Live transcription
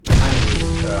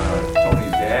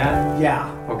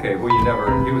Yeah. Okay, well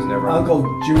he was never... Uncle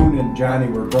June and Johnny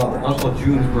were brothers. Uncle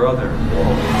June's brother.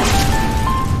 Whoa.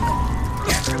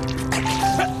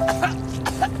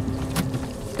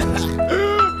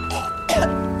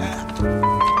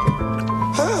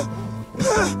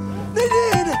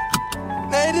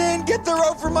 They didn't get the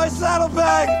rope from my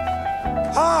saddlebag!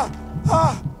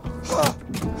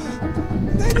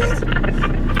 They did!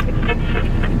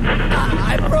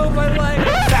 I broke my leg!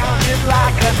 Sounded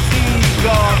like a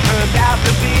seagull, turned out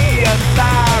to be a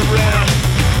siren,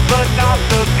 but not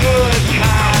the good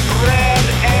kind, red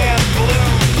and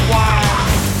blue wine.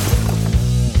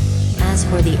 As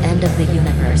for the end of the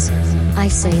universe, I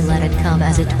say let it come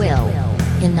as it will,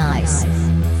 in ice,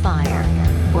 fire,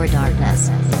 or darkness.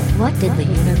 What did the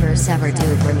universe ever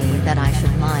do for me that I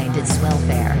should mind its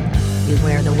welfare?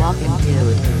 Beware the walking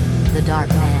dude, the dark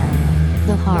man,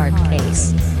 the hard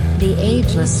case, the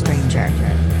ageless stranger,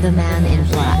 the man in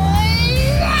black.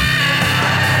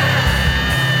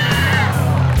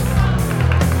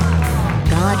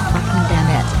 God fucking damn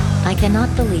it. I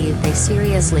cannot believe they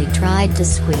seriously tried to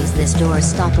squeeze this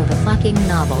doorstop of a fucking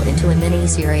novel into a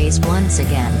mini-series once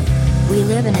again. We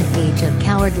live in an age of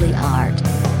cowardly art.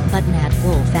 But Nat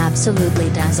Wolff absolutely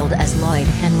dazzled as Lloyd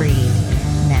Henry.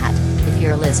 Nat, if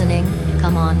you're listening,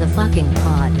 come on the fucking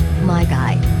pod, my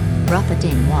guy.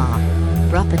 Bruppa-ding-wah.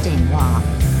 Bruppa-ding-wah.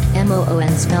 MOON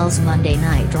spells Monday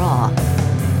Night Raw.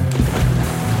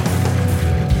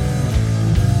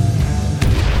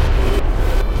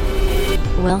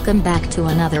 Welcome back to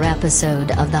another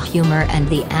episode of the Humor and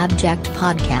the Abject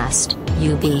podcast.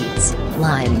 You beats,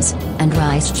 limes, and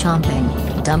rice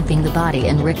chomping, dumping the body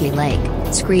in Ricky Lake,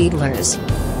 Screedlers.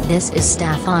 This is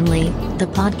Staff Only, the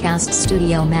podcast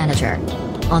studio manager.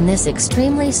 On this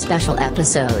extremely special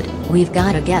episode, we've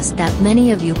got a guest that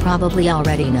many of you probably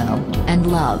already know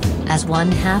and love as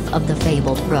one half of the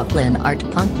fabled Brooklyn art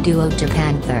punk duo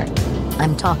Japanther.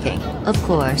 I'm talking, of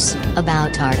course,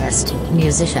 about artist,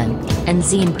 musician, and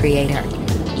zine creator,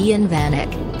 Ian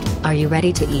Vanek. Are you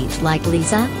ready to eat like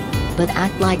Lisa? But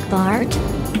act like Bart?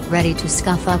 Ready to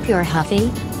scuff up your Huffy?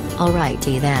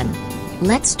 Alrighty then.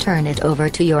 Let's turn it over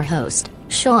to your host,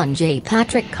 Sean J.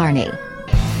 Patrick Carney.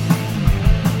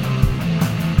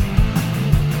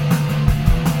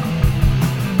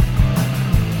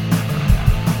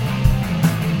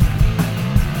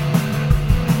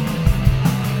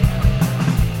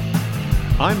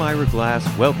 I'm Ira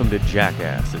Glass. Welcome to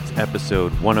Jackass. It's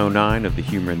episode 109 of the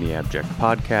Humor and the Abject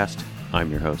podcast. I'm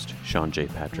your host, Sean J.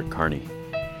 Patrick Carney.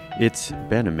 It's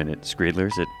been a minute,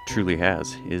 Screedlers. It truly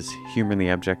has. Is Humor and the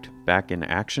Abject back in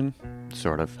action?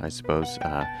 Sort of, I suppose.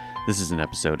 This is an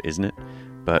episode, isn't it?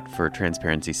 But for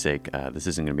transparency's sake, this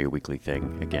isn't going to be a weekly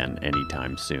thing again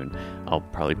anytime soon. I'll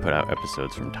probably put out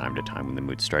episodes from time to time when the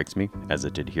mood strikes me, as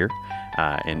it did here.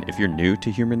 And if you're new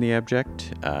to Humor and the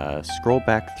Abject, scroll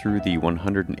back through the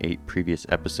 108 previous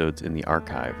episodes in the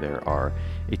archive. There are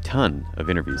a ton of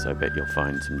interviews. I bet you'll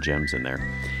find some gems in there.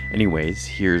 Anyways,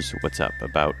 here's what's up.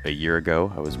 About a year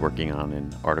ago, I was working on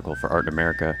an article for Art in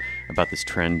America about this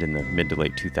trend in the mid to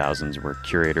late 2000s where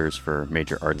curators for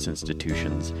major arts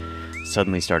institutions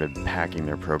suddenly started packing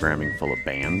their programming full of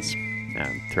bands.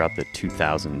 Throughout the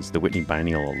 2000s, the Whitney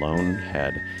Biennial alone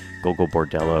had Gogol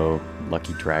Bordello,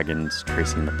 Lucky Dragons,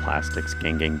 Tracing the Plastics,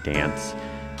 Gang Gang Dance,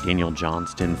 Daniel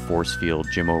Johnston,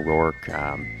 Forcefield, Jim O'Rourke.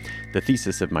 The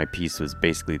thesis of my piece was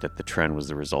basically that the trend was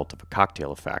the result of a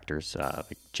cocktail of factors,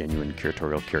 like genuine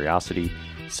curatorial curiosity,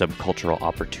 subcultural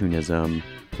opportunism,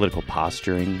 political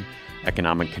posturing,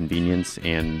 economic convenience,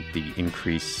 and the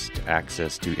increased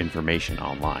access to information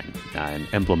online. And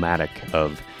emblematic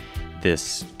of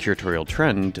this curatorial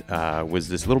trend was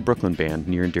this little Brooklyn band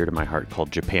near and dear to my heart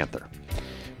called Japanther.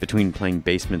 Between playing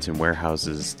basements and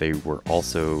warehouses, they were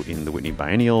also in the Whitney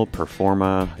Biennial,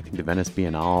 Performa, I think the Venice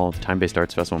Biennale, Time-Based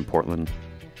Arts Festival in Portland,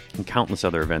 and countless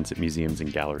other events at museums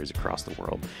and galleries across the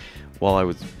world. While I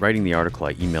was writing the article,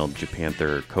 I emailed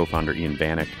Japanther co-founder Ian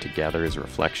Vanek to gather his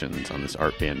reflections on this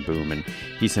art band boom, and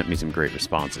he sent me some great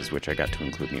responses, which I got to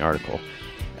include in the article.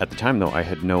 At the time, though, I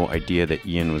had no idea that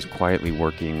Ian was quietly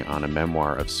working on a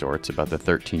memoir of sorts about the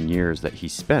 13 years that he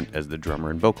spent as the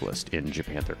drummer and vocalist in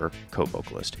Japanther, or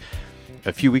co-vocalist.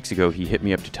 A few weeks ago, he hit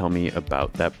me up to tell me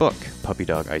about that book, Puppy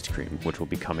Dog Ice Cream, which will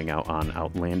be coming out on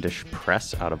Outlandish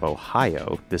Press out of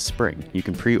Ohio this spring. You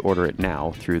can pre-order it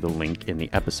now through the link in the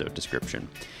episode description.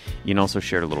 Ian also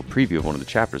shared a little preview of one of the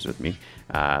chapters with me,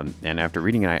 and after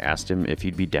reading it, I asked him if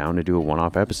he'd be down to do a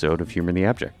one-off episode of Humor and the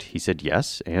Abject. He said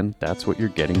yes, and that's what you're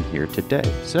getting here today.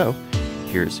 So,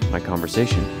 here's my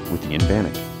conversation with Ian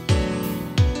Vanek.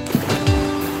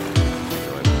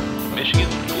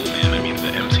 Michigan's cool, man. I mean,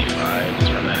 the MC5 is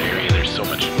from that area. There's so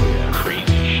much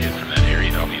crazy shit from that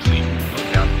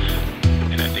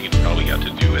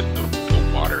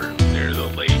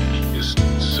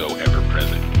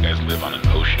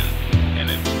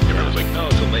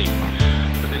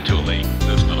a lake.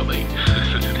 That's not a lake.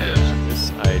 It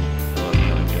has. I love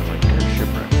how it feels like you're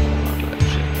shipwrecked on that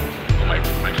shit. Well,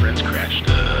 my friends crashed. I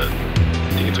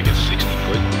think it's like a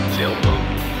 60-foot sailboat.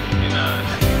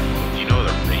 You know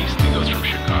the race that goes from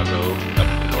Chicago up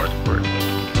to Northport?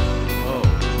 Oh,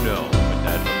 no. But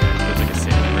that's like a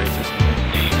sailing race or something?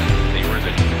 They were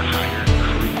the hired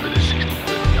crew for the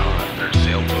 60-foot yacht or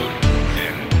sailboat,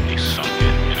 and they sunk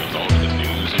it, and it was all over the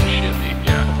news and shit.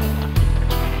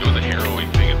 It was a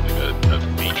harrowing thing. It's like a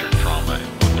major trauma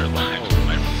in their lives.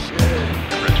 My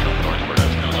friends from Northport, I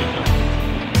was telling them.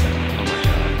 Oh my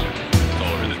God. It's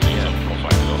all over the news. I'll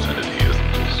find it. I'll send it to you.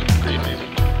 It's pretty amazing.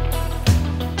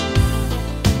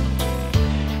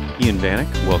 Ian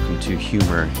Vanek, welcome to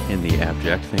Humor in the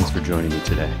Abject. Thanks for joining me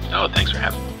today. Oh, thanks for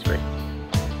having me. It's great.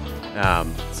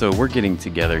 So we're getting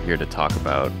together here to talk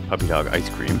about Puppy Dog Ice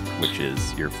Cream, which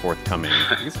is your forthcoming,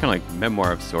 I guess, kind of like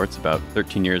memoir of sorts about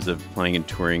 13 years of playing and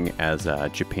touring as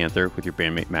Japanther with your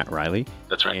bandmate Matt Riley.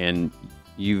 That's right. And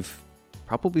you've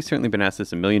probably certainly been asked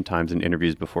this a million times in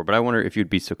interviews before, but I wonder if you'd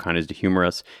be so kind as to humor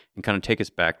us and kind of take us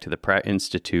back to the Pratt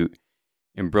Institute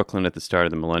in Brooklyn at the start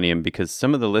of the millennium, because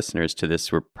some of the listeners to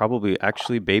this were probably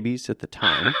actually babies at the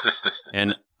time.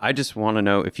 And I just want to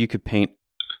know if you could paint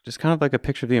just kind of like a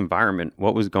picture of the environment,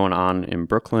 what was going on in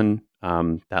Brooklyn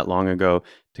that long ago,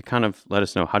 to kind of let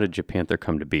us know, how did Japanther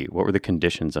come to be? What were the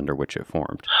conditions under which it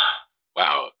formed?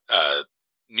 Wow.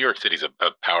 New York City's a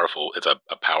powerful, it's a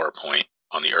power point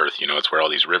on the earth. You know, it's where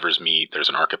all these rivers meet. There's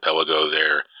an archipelago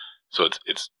there. So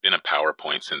it's been a power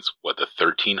point since, the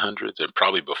 1300s, and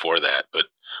probably before that. But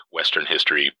Western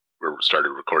history, we started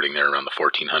recording there around the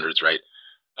 1400s, right?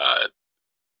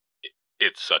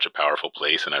 It's such a powerful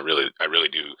place, and I really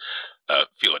do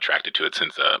feel attracted to it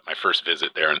since my first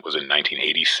visit there was in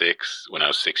 1986 when I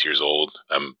was 6 years old.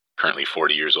 I'm currently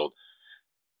 40 years old,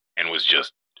 and was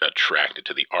just attracted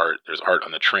to the art. There's art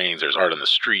on the trains. There's art on the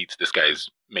streets. This guy's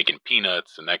making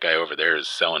peanuts, and that guy over there is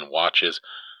selling watches.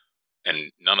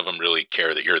 And none of them really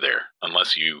care that you're there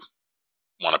unless you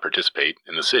want to participate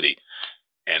in the city.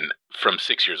 And from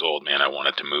 6 years old, man, I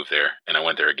wanted to move there. And I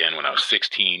went there again when I was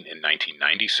 16 in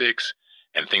 1996,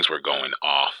 and things were going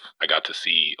off. I got to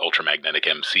see Ultramagnetic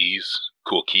MCs,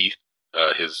 Kool Keith,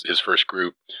 his first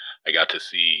group. I got to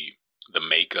see The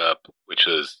Makeup, which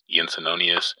was Ian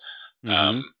Sinonius.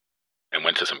 And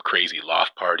went to some crazy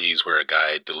loft parties where a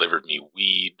guy delivered me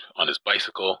weed on his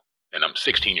bicycle. And I'm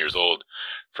 16 years old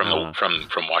from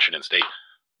Washington State.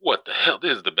 What the hell?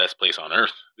 This is the best place on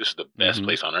earth. This is the best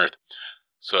place on earth.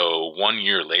 So 1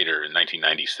 year later, in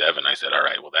 1997, I said, all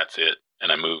right, well, that's it.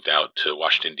 And I moved out to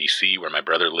Washington, D.C., where my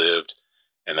brother lived.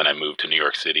 And then I moved to New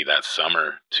York City that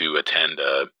summer to attend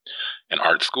an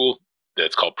art school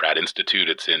that's called Pratt Institute.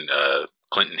 It's in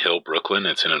Clinton Hill, Brooklyn.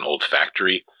 It's in an old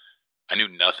factory. I knew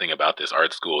nothing about this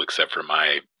art school except for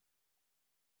my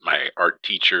art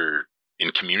teacher in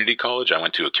community college. I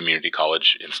went to a community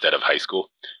college instead of high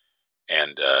school.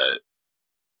 And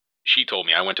she told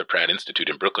me, I went to Pratt Institute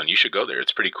in Brooklyn. You should go there.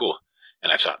 It's pretty cool.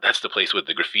 And I thought, that's the place with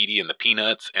the graffiti and the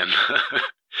peanuts and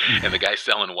and the guy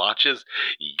selling watches.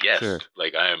 Yes. Sure.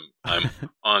 Like I'm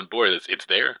on board. It's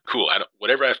there. Cool.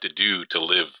 Whatever I have to do to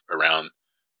live around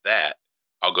that,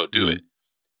 I'll go do it.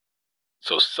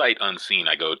 So sight unseen,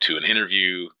 I go to an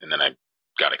interview, and then I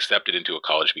got accepted into a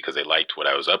college because they liked what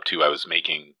I was up to. I was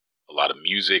making a lot of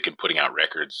music and putting out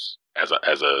records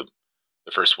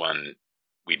the first one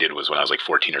we did was when I was like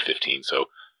 14 or 15. So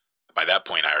by that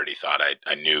point, I already thought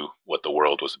I knew what the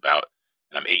world was about.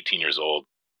 And I'm 18 years old.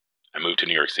 I moved to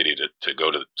New York City to go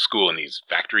to school in these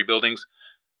factory buildings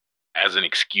as an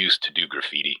excuse to do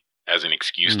graffiti, as an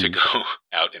excuse to go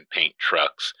out and paint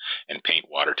trucks and paint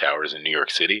water towers in New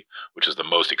York City, which was the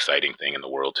most exciting thing in the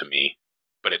world to me.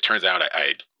 But it turns out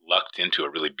I lucked into a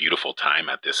really beautiful time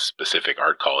at this specific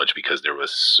art college because there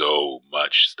was so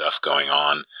much stuff going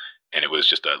on. And it was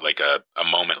just a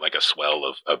moment, like a swell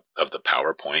of the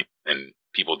PowerPoint, and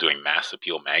people doing Mass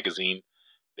Appeal magazine.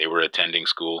 They were attending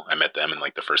school. I met them in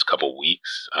like the first couple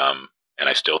weeks. And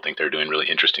I still think they're doing really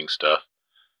interesting stuff.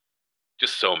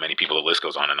 Just so many people, the list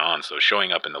goes on and on. So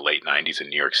showing up in the late 90s in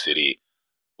New York City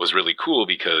was really cool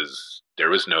because there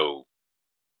was no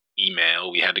email.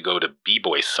 We had to go to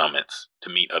B-Boy summits to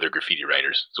meet other graffiti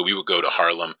writers. So we would go to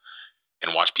Harlem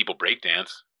and watch people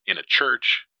breakdance in a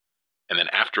church, and then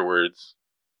afterwards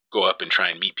go up and try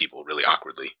and meet people really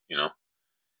awkwardly, you know.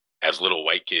 As a little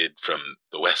white kid from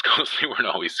the West Coast, they weren't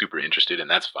always super interested, and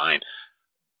that's fine.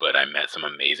 But I met some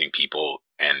amazing people,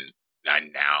 and I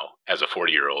now, as a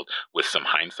 40-year-old, with some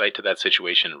hindsight to that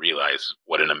situation, realize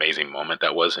what an amazing moment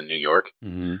that was in New York.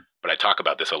 but I talk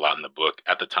about this a lot in the book.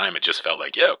 At the time, it just felt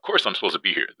like, yeah, of course I'm supposed to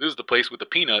be here. This is the place with the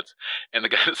peanuts and the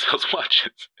guy that sells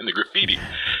watches and the graffiti.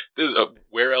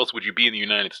 Where else would you be in the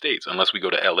United States unless we go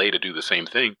to LA to do the same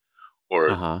thing, or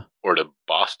to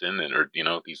Boston or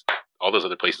all those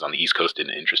other places on the East Coast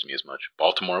didn't interest me as much.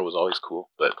 Baltimore was always cool,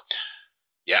 but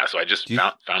yeah. So I just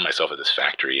found myself at this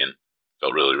factory and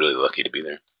felt really, really lucky to be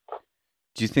there.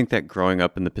 Do you think that growing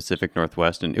up in the Pacific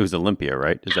Northwest, and it was Olympia,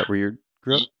 right? Is that where you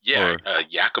grew up? Yeah,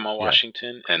 Yakima,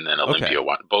 Washington, and then Olympia.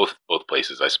 Okay. Both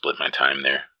places. I split my time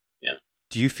there. Yeah.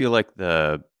 Do you feel like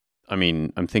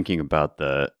I'm thinking about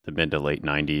the mid to late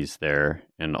 90s there,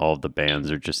 and all of the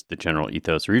bands, or just the general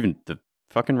ethos, or even the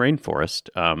fucking Rainforest,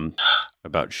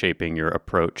 about shaping your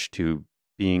approach to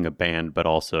being a band, but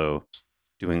also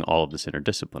doing all of this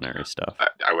interdisciplinary stuff.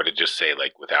 I would just say,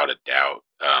 like, without a doubt,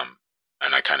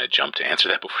 and I kind of jumped to answer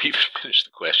that before we even finished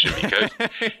the question, because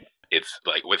it's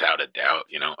like, without a doubt,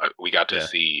 we got to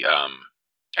see,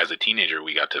 as a teenager,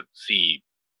 we got to see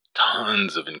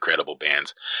tons of incredible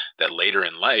bands that later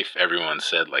in life, everyone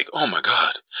said, like, oh my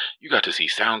God, you got to see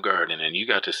Soundgarden, and you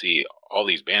got to see all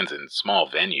these bands in small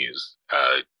venues.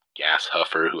 Gas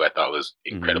Huffer, who I thought was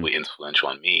incredibly influential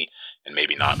on me, and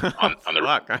maybe not on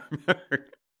the...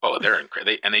 Oh, they're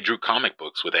incredible. And they drew comic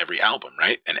books with every album,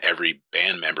 right? And every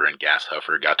band member in Gas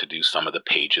Huffer got to do some of the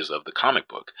pages of the comic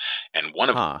book. And one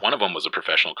of them was a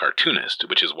professional cartoonist,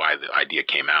 which is why the idea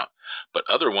came out. But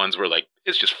other ones were like,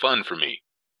 it's just fun for me.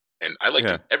 And I like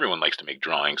to, everyone likes to make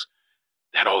drawings.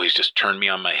 That always just turned me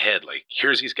on my head. Like,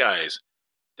 here's these guys.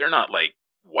 They're not like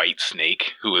White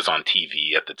Snake, who was on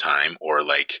TV at the time, or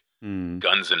like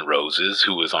Guns N' Roses,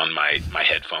 who was on my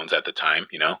headphones at the time,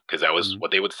 because that was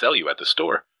what they would sell you at the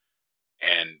store.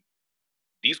 And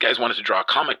these guys wanted to draw a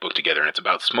comic book together, and it's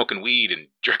about smoking weed and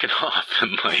jerking off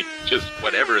and like just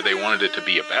whatever they wanted it to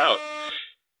be about.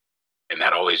 And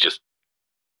that always just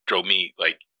drove me,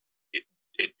 like,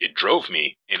 it drove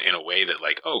me in a way that,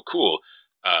 like, oh, cool.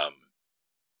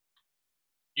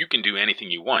 You can do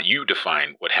anything you want. You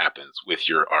define what happens with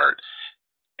your art.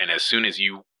 And as soon as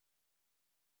you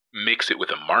mix it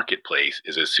with a marketplace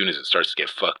is as soon as it starts to get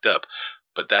fucked up.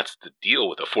 But that's the deal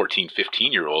with a 14,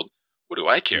 15-year-old. What do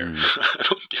I care? I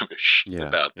don't give a shit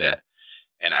about that.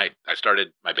 And I started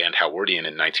my band Howardian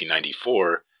in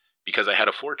 1994 because I had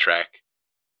a 4-track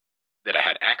that I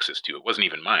had access to. It wasn't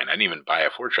even mine. I didn't even buy a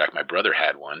 4-track. My brother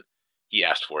had one. He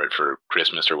asked for it for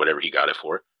Christmas or whatever he got it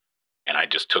for. And I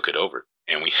just took it over.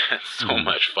 And we had so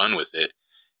much fun with it.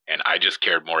 And I just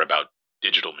cared more about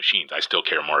digital machines. I still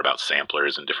care more about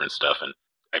samplers and different stuff. And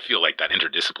I feel like that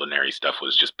interdisciplinary stuff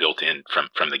was just built in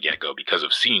from the get-go because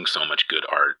of seeing so much good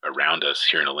art around us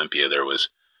here in Olympia. There was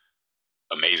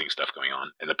amazing stuff going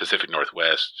on. In the Pacific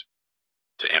Northwest,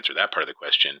 to answer that part of the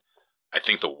question, I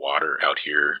think the water out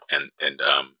here and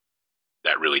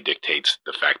that really dictates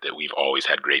the fact that we've always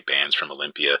had great bands from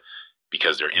Olympia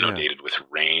because they're inundated with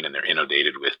rain and they're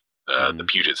inundated with the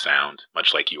Puget Sound,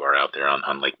 much like you are out there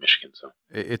on Lake Michigan. So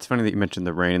it's funny that you mentioned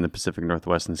the rain in the Pacific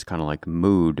Northwest and this kind of like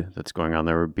mood that's going on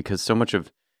there, because so much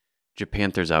of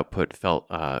Japanther's output felt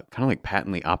kind of like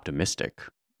patently optimistic,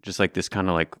 just like this kind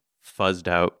of like fuzzed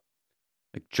out,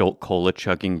 like Jolt Cola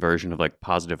chugging version of like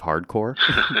positive hardcore,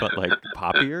 but like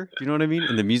poppier. Do you know what I mean?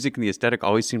 And the music and the aesthetic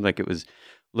always seemed like it was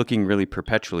looking really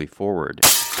perpetually forward.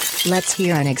 Let's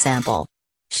hear an example,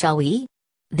 shall we?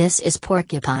 This is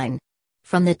Porcupine.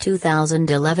 From the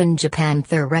 2011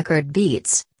 Japanther record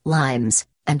Beats, Limes,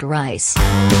 and Rice.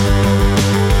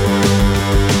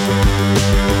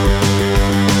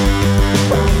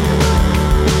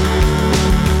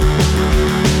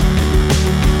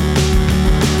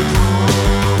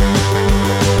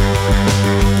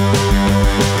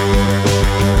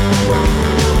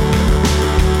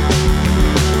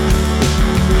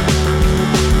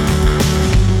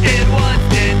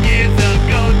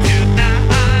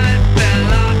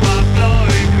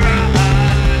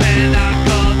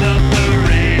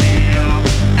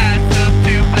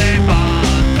 To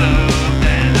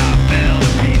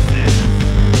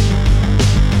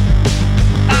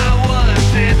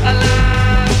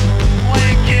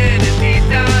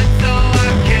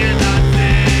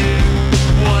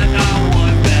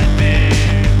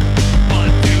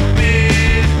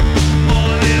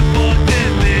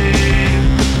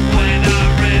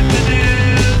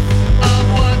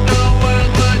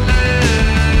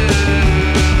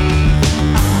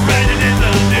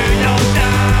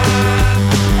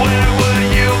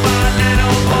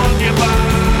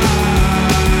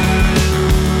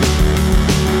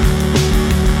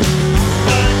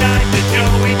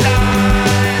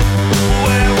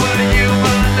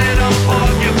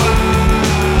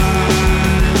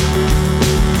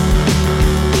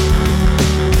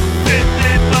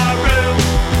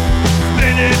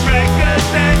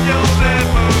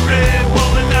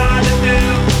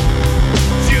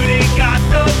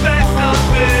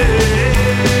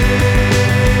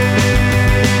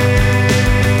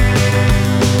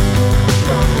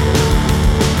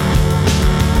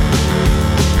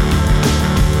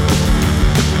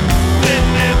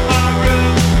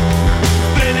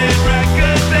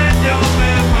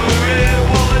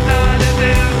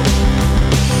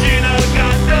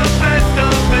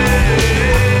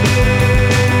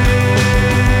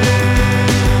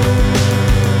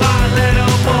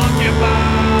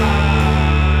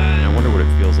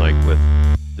like with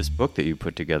this book that you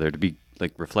put together to be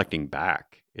like reflecting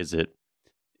back?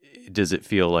 Does it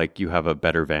feel like you have a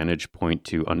better vantage point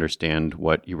to understand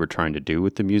what you were trying to do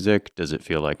with the music? Does it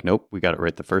feel like, nope, we got it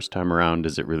right the first time around?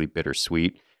 Is it really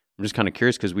bittersweet? I'm just kind of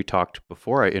curious because we talked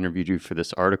before I interviewed you for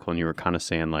this article and you were kind of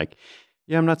saying like,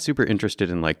 yeah, I'm not super interested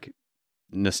in like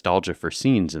nostalgia for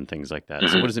scenes and things like that.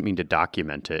 So what does it mean to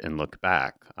document it and look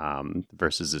back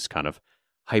versus this kind of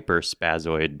hyper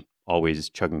spazoid, always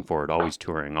chugging forward, always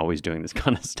touring, always doing this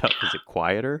kind of stuff? Is it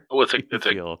quieter? Well,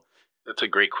 that's a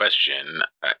great question,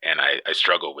 and I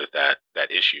struggle with that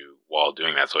issue while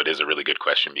doing that. So it is a really good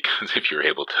question because if you're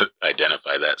able to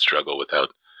identify that struggle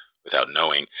without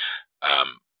knowing,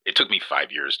 it took me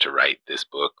 5 years to write this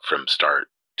book from start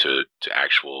to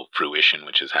actual fruition,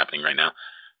 which is happening right now.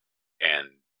 And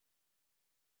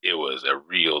it was a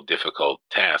real difficult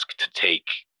task to take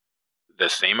the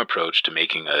same approach to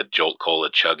making a Jolt Cola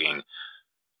chugging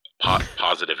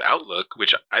positive outlook,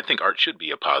 which I think art should be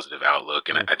a positive outlook.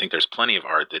 And I think there's plenty of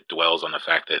art that dwells on the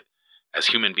fact that as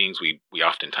human beings, we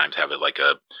oftentimes have it like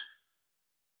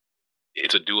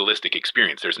it's a dualistic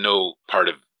experience. There's no part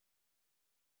of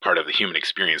the human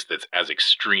experience that's as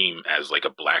extreme as like a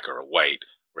black or a white.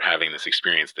 We're having this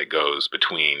experience that goes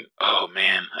between, oh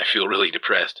man, I feel really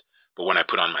depressed. But when I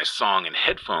put on my song and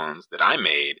headphones that I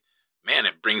made, man,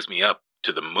 it brings me up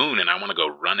to the moon and I want to go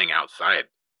running outside.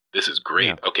 This is great.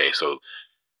 Yeah. Okay, so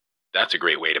that's a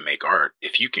great way to make art.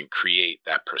 If you can create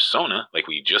that persona, like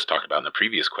we just talked about in the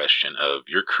previous question of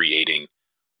you're creating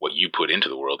what you put into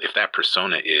the world. If that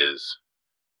persona is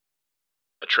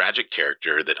a tragic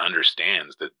character that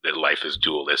understands that life is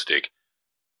dualistic,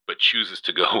 but chooses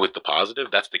to go with the positive,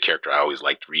 that's the character I always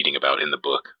liked reading about in the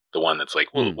book. The one that's like,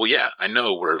 well, yeah, I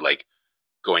know we're like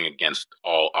going against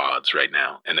all odds right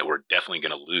now and that we're definitely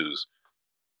going to lose,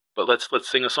 but let's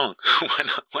sing a song.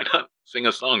 Why not sing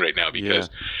a song right now? Because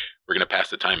we're going to pass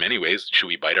the time anyways. Should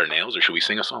we bite our nails or should we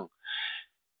sing a song?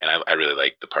 And I really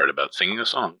like the part about singing a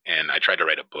song. And I tried to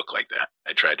write a book like that.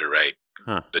 I tried to write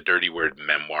the dirty word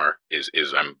memoir is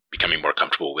I'm becoming more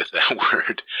comfortable with that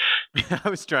word. I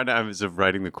was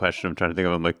writing the question. I'm trying to think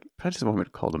of, I'm like, I just want me to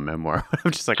call it a memoir.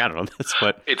 I'm just like, I don't know. That's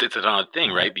what. It's an odd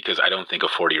thing, right? Because I don't think a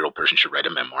 40-year-old person should write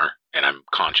a memoir. And I'm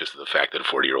conscious of the fact that a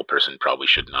 40-year-old person probably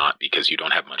should not, because you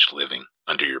don't have much living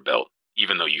under your belt.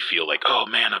 Even though you feel like, oh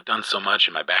man, I've done so much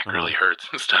and my back really hurts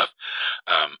and stuff.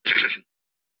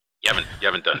 You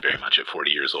haven't done very much at 40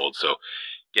 years old. So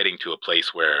getting to a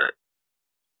place where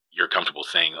you're comfortable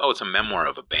saying, oh, it's a memoir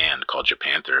of a band called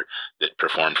Japanther that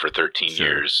performed for 13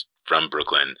 years from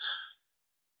Brooklyn.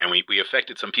 And we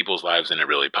affected some people's lives in a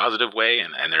really positive way.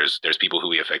 And there's people who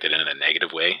we affected in a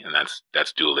negative way. And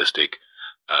that's dualistic.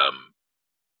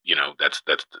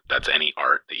 That's any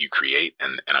art that you create.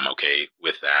 And I'm okay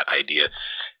with that idea.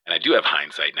 And I do have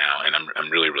hindsight now. And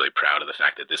I'm really, really proud of the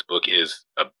fact that this book is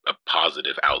a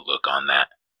positive outlook on that.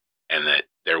 And that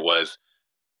there was,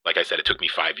 like I said, it took me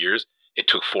 5 years. It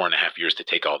took 4.5 years to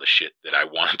take all the shit that I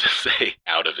wanted to say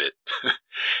out of it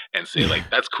and say like,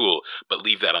 that's cool, but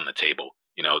leave that on the table.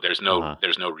 You know, there's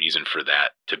no reason for that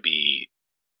to be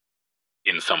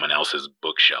in someone else's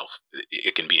bookshelf.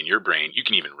 It can be in your brain. You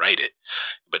can even write it,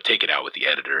 but take it out with the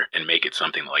editor and make it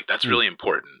something like that's really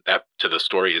important. That to the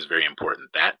story is very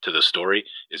important. That to the story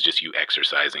is just you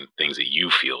exercising things that you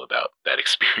feel about that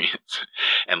experience.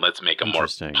 And let's make a more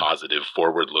positive,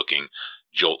 forward-looking,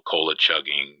 Jolt Cola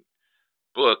chugging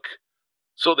book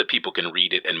so that people can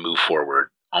read it and move forward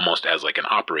almost as like an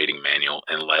operating manual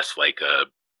and less like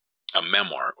a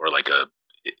memoir or like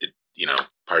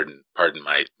pardon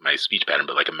my speech pattern,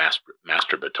 but like a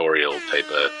masturbatorial type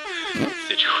of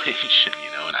situation,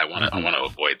 you know. And I want to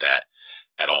avoid that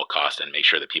at all costs and make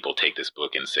sure that people take this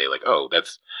book and say like, oh,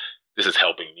 this is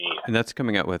helping me. And that's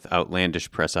coming out with Outlandish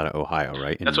Press out of Ohio,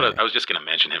 right? That's what I was just going to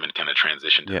mention him and kind of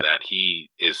transition to that. He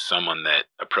is someone that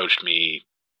approached me,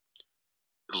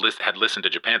 had listened to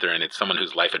Japanther, and it's someone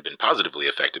whose life had been positively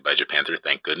affected by Japanther,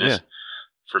 thank goodness,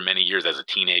 for many years as a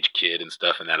teenage kid and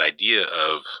stuff. And that idea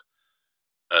of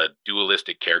a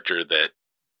dualistic character that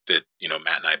you know,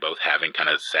 Matt and I both having kind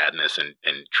of sadness and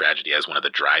tragedy as one of the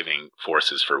driving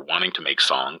forces for wanting to make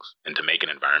songs and to make an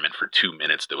environment for 2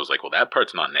 minutes that was like, well, that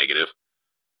part's not negative.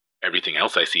 Everything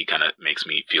else I see kind of makes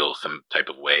me feel some type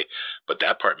of way, but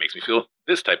that part makes me feel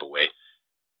this type of way.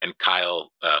 And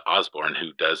Kyle Osborne,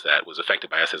 who does that, was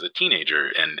affected by us as a teenager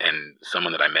and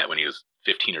someone that I met when he was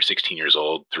 15 or 16 years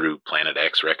old through Planet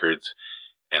X Records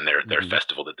and their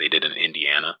festival that they did in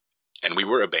Indiana. And we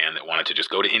were a band that wanted to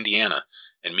just go to Indiana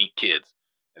and meet kids.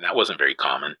 And that wasn't very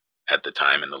common at the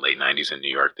time in the late 90s in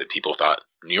New York, that people thought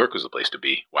New York was the place to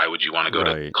be. Why would you want to go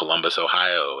to Columbus,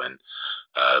 Ohio and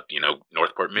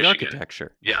Northport, The Michigan.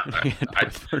 architecture. Yeah,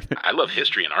 I love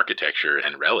history and architecture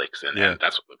and relics, and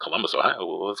that's Columbus, Ohio.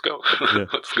 Well, let's go. Yeah.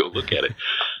 Let's go look at it.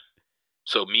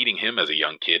 So meeting him as a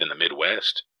young kid in the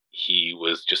Midwest, he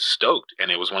was just stoked,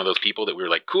 and it was one of those people that we were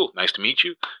like, "Cool, nice to meet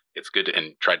you. It's good,"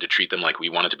 and tried to treat them like we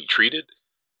wanted to be treated,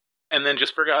 and then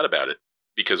just forgot about it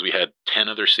because we had 10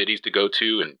 other cities to go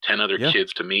to and 10 other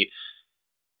kids to meet.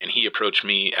 And he approached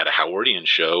me at a Howardian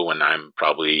show when I'm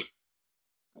probably,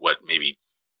 maybe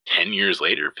 10 years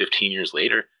later, 15 years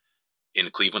later, in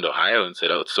Cleveland, Ohio, and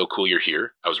said, "Oh, it's so cool you're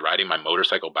here." I was riding my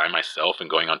motorcycle by myself and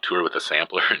going on tour with a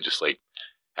sampler and just like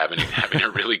having a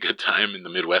really good time in the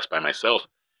Midwest by myself.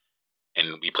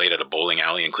 And we played at a bowling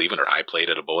alley in Cleveland, or I played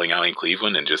at a bowling alley in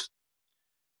Cleveland, and just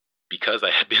because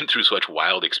I had been through such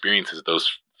wild experiences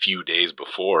those few days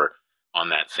before on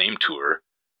that same tour,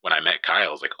 when I met Kyle,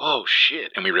 I was like, "Oh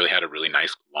shit." And we really had a really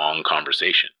nice long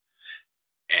conversation.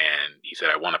 And he said,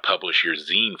 "I want to publish your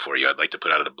zine for you. I'd like to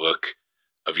put out a book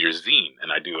of your zine."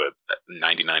 And I do a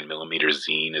 99 millimeter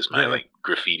zine is my like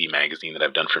graffiti magazine that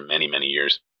I've done for many, many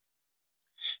years.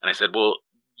 And I said, "Well,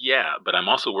 yeah, but I'm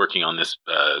also working on this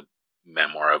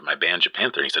memoir of my band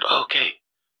Japanther." And he said, "Oh, okay,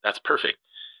 that's perfect."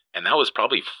 And that was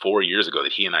probably 4 years ago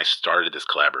that he and I started this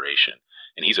collaboration.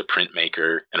 And he's a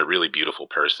printmaker and a really beautiful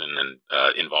person, and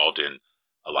involved in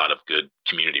a lot of good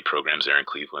community programs there in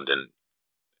Cleveland. And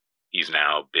he's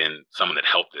now been someone that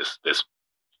helped this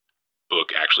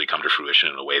book actually come to fruition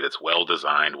in a way that's well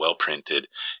designed, well printed,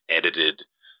 edited,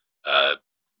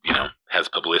 has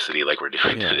publicity like we're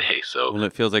doing today. So, well,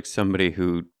 it feels like somebody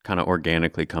who kind of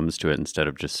organically comes to it instead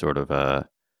of just sort of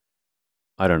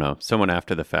I don't know, someone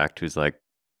after the fact who's like,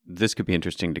 this could be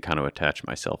interesting to kind of attach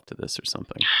myself to this or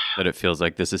something. That it feels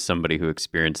like this is somebody who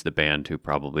experienced the band, who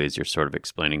probably, as you're sort of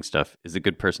explaining stuff, is a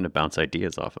good person to bounce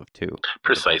ideas off of too.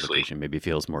 Precisely. Maybe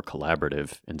feels more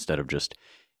collaborative instead of just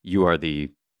you are the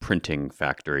printing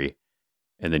factory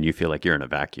and then you feel like you're in a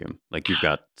vacuum. Like you've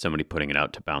got somebody putting it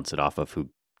out to bounce it off of who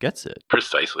gets it.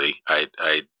 Precisely. I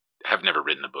have never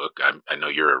written a book. I know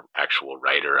you're an actual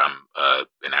writer. I'm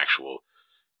an actual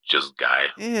just guy.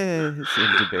 Yeah, it's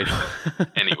debatable.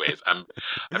 Anyways, I've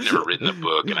never written a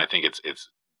book, and I think it's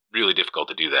really difficult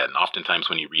to do that. And oftentimes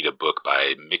when you read a book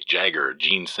by Mick Jagger or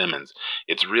Gene Simmons,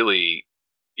 it's really,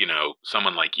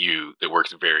 someone like you that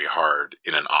works very hard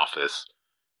in an office,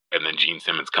 and then Gene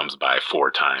Simmons comes by 4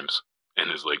 times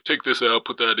and is like, "Take this out,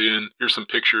 put that in, here's some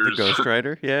pictures." The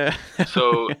ghostwriter, yeah.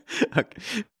 So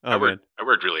okay. I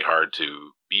worked really hard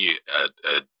to be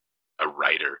a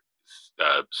writer.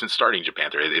 Since starting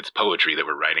Japanther, it's poetry that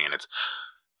we're writing, and it's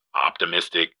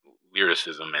optimistic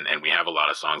lyricism, and we have a lot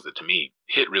of songs that to me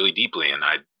hit really deeply. And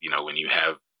when you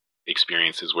have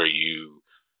experiences where you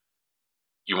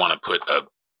want to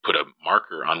put a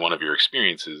marker on one of your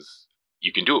experiences,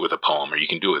 you can do it with a poem, or you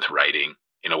can do it with writing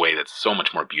in a way that's so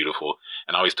much more beautiful.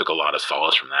 And I always took a lot of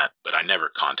solace from that, but I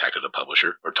never contacted a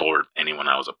publisher or told anyone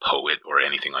I was a poet or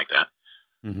anything like that.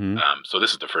 Mm-hmm. So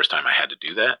this is the first time I had to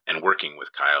do that, and working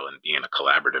with Kyle and being a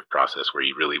collaborative process where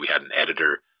we had an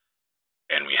editor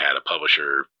and we had a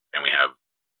publisher and we have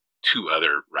 2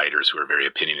 other writers who are very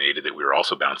opinionated that we were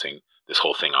also bouncing this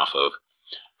whole thing off of.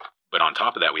 But on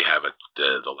top of that, we have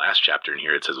the last chapter in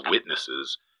here. It says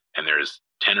witnesses, and there's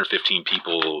 10 or 15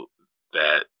 people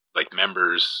that like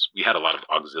members. We had a lot of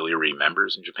auxiliary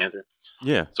members in Japanther.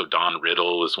 Yeah. So Dawn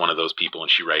Riddle is one of those people, and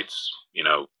she writes,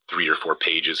 3 or 4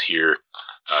 pages here.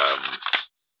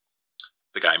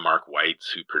 The guy Mark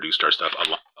Weitz, who produced our stuff,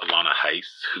 Alana Heiss,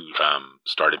 who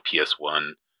started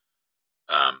PS1.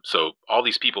 So all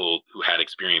these people who had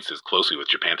experiences closely with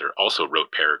Japanther also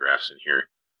wrote paragraphs in here,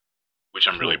 which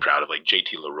I'm really proud of. Like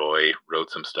JT Leroy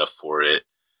wrote some stuff for it.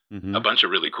 Mm-hmm. A bunch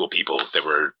of really cool people that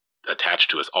were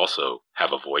attached to us also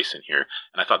have a voice in here.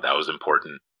 And I thought that was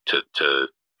important to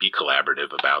be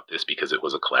collaborative about this, because it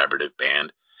was a collaborative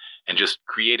band. And just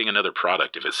creating another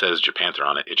product, if it says Japanther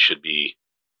on it, it should be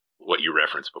what you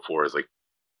referenced before, is like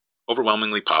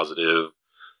overwhelmingly positive,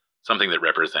 something that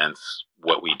represents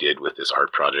what we did with this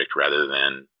art project, rather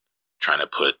than trying to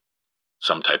put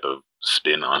some type of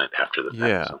spin on it after the fact.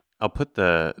 Yeah, So. I'll put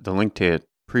the link to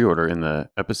pre-order in the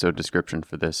episode description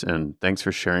for this, and thanks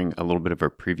for sharing a little bit of a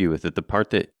preview with it. The part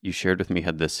that you shared with me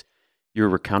had this, you were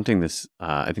recounting this,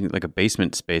 I think like a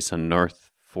basement space on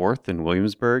North 4th in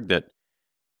Williamsburg that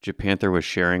Japanther was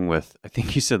sharing with, I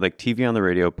think you said like TV on the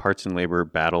Radio, Parts and Labor,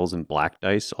 Battles, and Black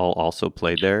Dice all also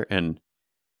played there. And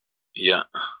Yeah.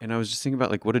 And I was just thinking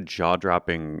about like what a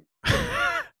jaw-dropping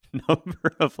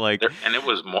number of like, and it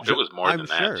was more I'm than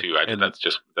sure. that too. And- That's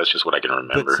just what I can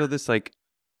remember. but so this like,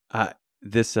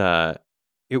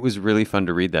 it was really fun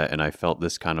to read that. And I felt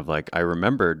this kind of like, I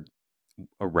remembered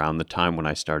around the time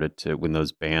when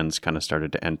those bands kind of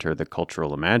started to enter the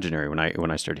cultural imaginary, when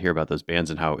I started to hear about those bands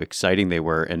and how exciting they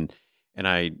were. And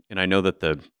I know that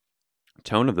the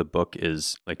tone of the book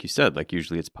is, like you said, like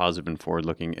usually it's positive and forward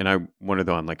looking. And I wonder,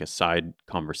 though, on like a side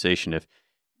conversation, if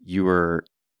you were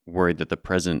worried that the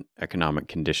present economic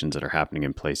conditions that are happening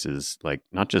in places like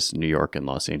not just New York and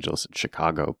Los Angeles and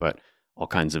Chicago, but all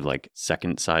kinds of like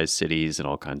second size cities and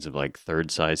all kinds of like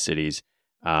third size cities,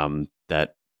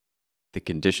 that the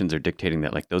conditions are dictating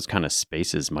that like those kind of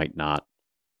spaces might not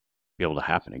be able to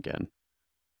happen again.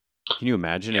 Can you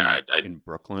imagine in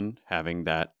Brooklyn having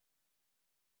that,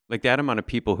 like that amount of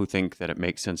people who think that it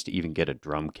makes sense to even get a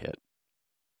drum kit?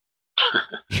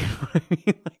 You know what I mean?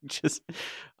 Like just,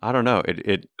 I don't know.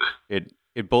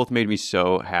 It both made me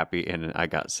so happy and I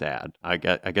got sad. I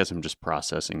guess I'm just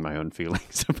processing my own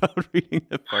feelings about reading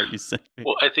the part you sent me.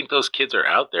 Well, I think those kids are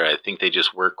out there. I think they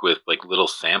just work with like little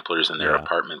samplers in their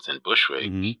apartments in Bushwick.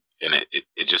 Mm-hmm. And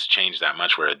it just changed that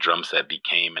much where a drum set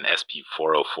became an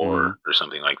SP404 or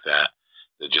something like that.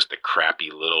 Just a crappy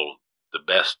little, the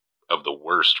best of the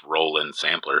worst roll-in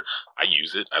sampler. I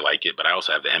use it. I like it. But I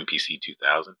also have the MPC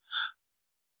 2000.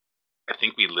 I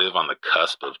think we live on the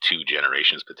cusp of two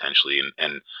generations potentially,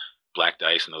 and Black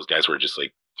Dice and those guys were just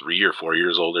like 3 or 4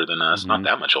 years older than us, not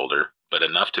that much older, but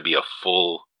enough to be a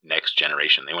full next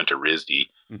generation. They went to RISD,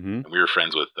 and we were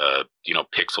friends with,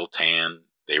 Pixel Tan.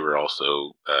 They were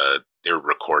also, they were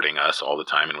recording us all the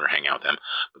time, and we were hanging out with them,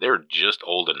 but they were just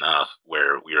old enough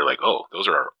where we were like, oh, those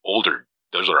are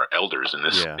our elders in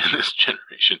this in this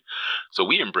generation. So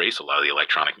we embraced a lot of the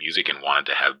electronic music and wanted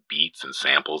to have beats and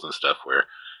samples and stuff where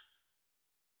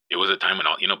it was a time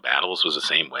when Battles was the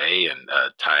same way, and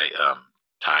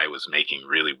Ty was making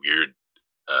really weird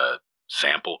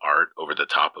sample art over the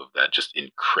top of that just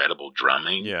incredible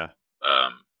drumming. Yeah.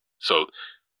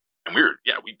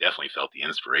 We definitely felt the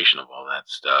inspiration of all that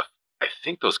stuff. I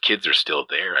think those kids are still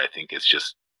there. I think it's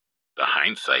just the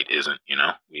hindsight isn't.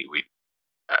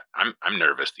 I'm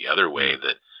nervous the other way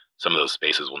that some of those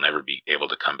spaces will never be able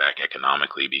to come back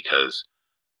economically because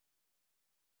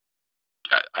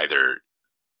either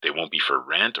they won't be for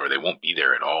rent or they won't be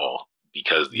there at all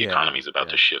because the economy is about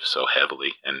to shift so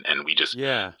heavily. And we just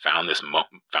found this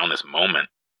moment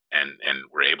and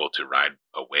we're able to ride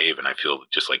a wave. And I feel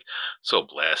just like so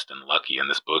blessed and lucky. And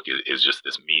this book is just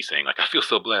this me saying like, I feel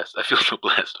so blessed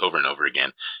over and over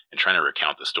again, and trying to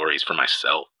recount the stories for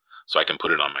myself so I can put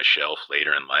it on my shelf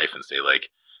later in life and say like,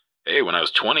 hey, when I was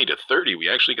 20 to 30, we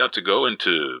actually got to go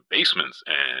into basements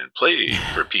and play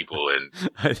for people,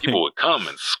 and people would come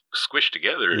and squish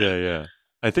together. Yeah.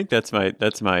 I think that's what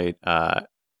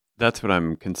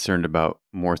I'm concerned about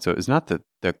more so. Is not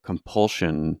the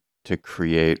compulsion to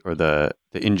create or the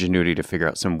ingenuity to figure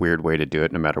out some weird way to do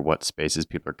it, no matter what spaces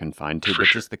people are confined to,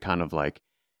 just the kind of like,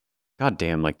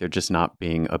 goddamn, like they're just not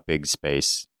being a big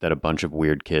space that a bunch of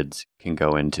weird kids can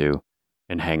go into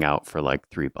and hang out for like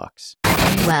 $3.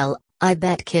 Well, I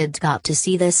bet kids got to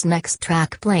see this next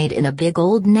track played in a big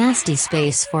old nasty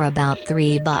space for about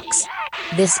 $3.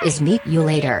 This is Meet You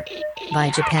Later by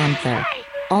Japanther.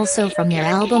 Also from their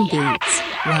album Beats,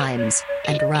 Rhymes,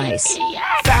 and Rice.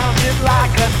 Sounded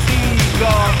like a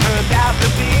seagull, turned out to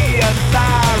be a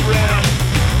siren,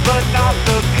 but not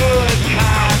the good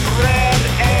kind. Red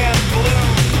and blue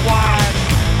wine.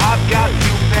 I've got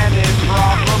too many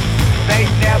problems, they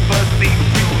never seem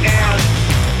to end.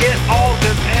 It all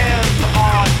depends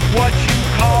on what you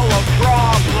call a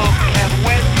problem, and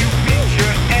when you reach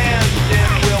your end, then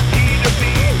will Peter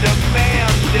be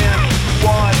demanding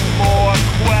one more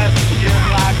question,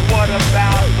 like what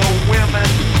about the women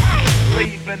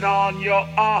sleeping on your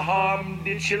arm?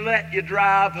 Did she let you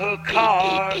drive her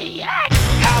car?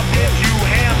 How did you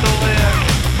handle it?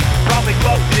 Probably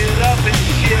fucked it up and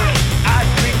shit.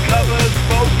 Ice cream covers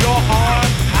both your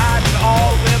arms, hiding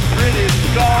all them pretty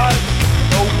scars.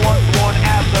 No one's won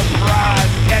as a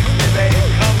prize. Text me, babe,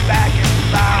 come back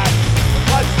inside.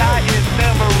 What's tight in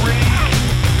memory?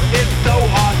 It's so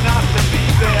hard not to be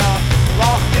there.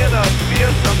 Lost in a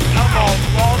fearsome tumult,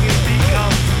 long it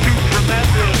becomes too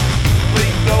tremendous.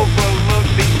 Please overlook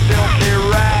these filthy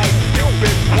rags.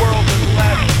 Stupid world and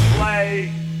let's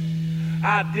play.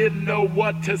 I didn't know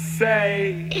what to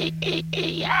say.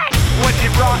 When you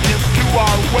brought him to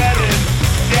our wedding,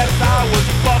 yes, I was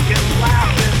fucking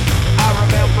laughing. I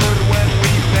remembered when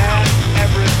we met,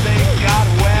 everything got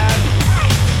wet.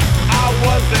 I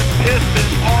wasn't pissed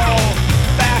at all.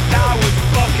 In fact, I was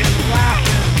fucking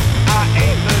laughing. I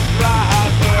ain't the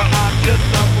driver, I'm just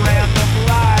some random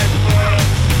lifer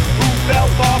who fell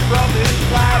far from his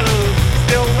ladder.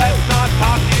 Still, let's not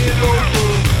talk it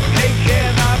over. Hey,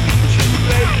 can I meet you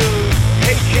later?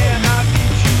 Hey, can I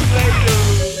meet you later?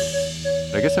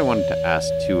 ask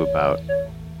too about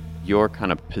your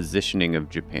kind of positioning of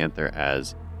Japanther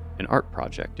as an art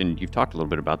project, and you've talked a little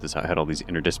bit about this. How it had all these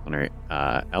interdisciplinary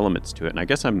elements to it, and I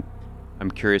guess I'm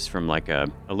curious from like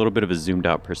a little bit of a zoomed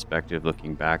out perspective,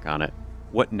 looking back on it.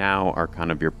 What now are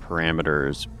kind of your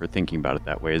parameters for thinking about it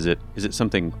that way? Is it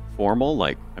something formal?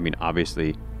 Like, I mean,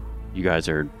 obviously, you guys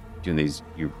are doing these.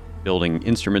 You're building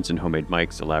instruments and homemade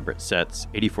mics, elaborate sets,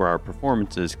 84-hour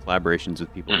performances, collaborations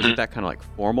with people. Is it that kind of like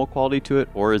formal quality to it,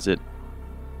 or is it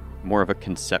more of a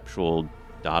conceptual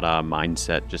Dada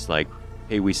mindset, just like,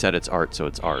 hey, we said it's art, so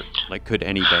it's art? Like, could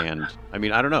any band, I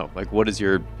mean, I don't know, like, what is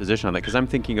your position on that? Because I'm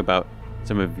thinking about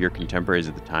some of your contemporaries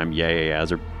at the time, Yeah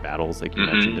or Battles, like you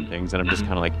mentioned, and things, and I'm just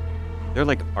kind of like, they're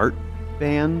like art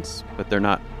bands, but they're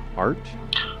not art.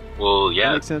 Well, yeah,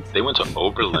 that makes sense? They went to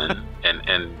Oberlin,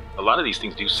 and a lot of these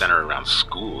things do center around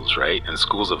schools, right? And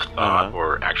schools of thought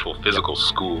or actual physical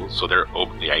schools. So the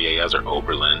IAs are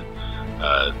Oberlin.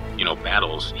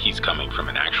 Battles, he's coming from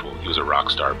he was a rock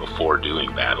star before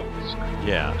doing Battles.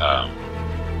 Yeah.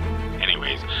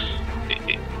 Anyways,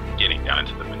 getting down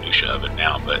into the minutia of it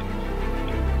now, but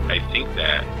I think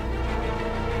that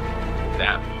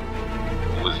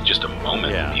was just a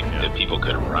moment that people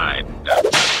could ride.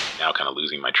 Now kind of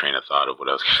losing my train of thought of what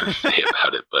I was going to say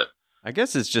about it, but I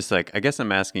guess it's just like, I guess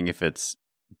I'm asking if it's,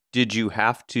 did you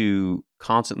have to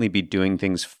constantly be doing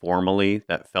things formally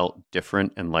that felt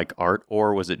different and like art,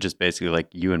 or was it just basically like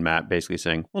you and Matt basically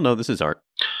saying, well, no, this is art?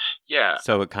 Yeah.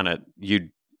 So it kind of, you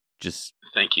just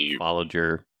thank you followed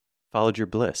your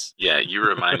bliss. Yeah, you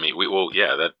remind me. We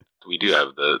do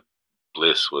have the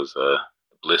Bliss was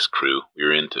Bliss Crew.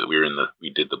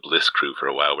 We did the Bliss Crew for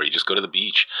a while, where you just go to the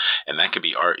beach, and that could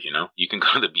be art. You can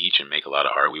go to the beach and make a lot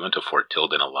of art. We went to Fort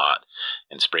Tilden a lot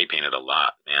and spray painted a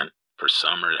lot, man, for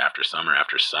summer after summer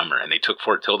after summer, and they took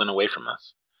Fort Tilden away from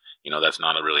us. That's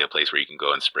not really a place where you can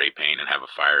go and spray paint and have a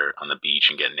fire on the beach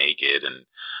and get naked and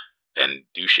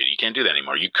do shit. You can't do that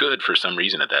anymore. You could for some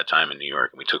reason at that time in New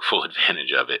York, and we took full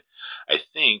advantage of it. I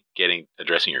think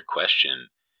addressing your question,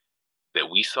 that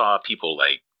we saw people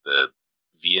like the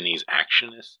Viennese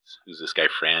actionists, who's this guy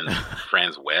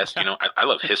Franz West. I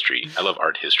love history. I love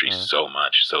art history so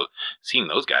much. So seeing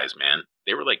those guys, man,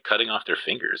 they were like cutting off their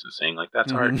fingers and saying like,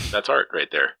 that's art. That's art right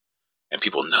there. And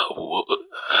people know.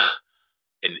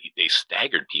 And they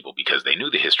staggered people because they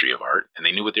knew the history of art and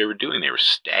they knew what they were doing. They were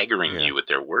staggering you with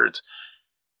their words.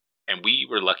 And we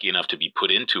were lucky enough to be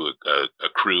put into a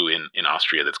crew in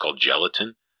Austria that's called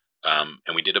Gelatin.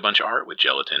 And we did a bunch of art with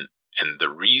Gelatin. And the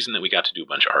reason that we got to do a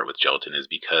bunch of art with Gelatin is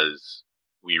because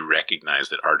we recognize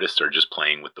that artists are just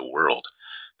playing with the world.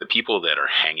 The people that are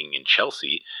hanging in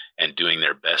Chelsea and doing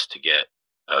their best to get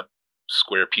a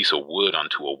square piece of wood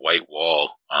onto a white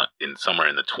wall somewhere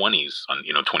in the 20s on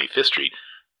 25th Street,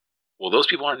 well, those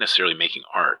people aren't necessarily making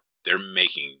art. They're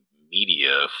making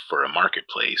media for a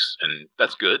marketplace, and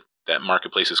that's good. That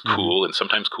marketplace is cool, and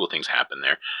sometimes cool things happen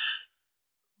there.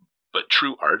 But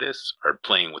true artists are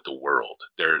playing with the world.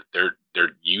 They're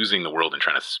using the world and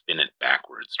trying to spin it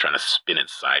backwards, trying to spin it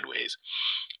sideways.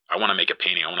 I want to make a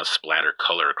painting. I want to splatter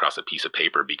color across a piece of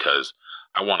paper because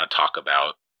I want to talk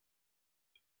about,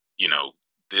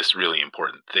 this really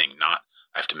important thing. Not,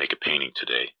 I have to make a painting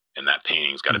today, and that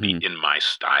painting's got to be in my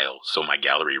style, so my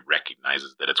gallery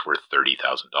recognizes that it's worth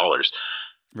 $30,000.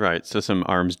 Right, so some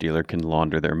arms dealer can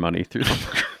launder their money through them.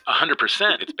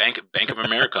 100%. It's Bank of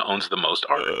America owns the most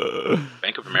art.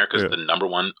 Bank of America is the number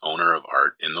one owner of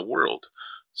art in the world.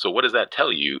 So what does that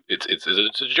tell you? It's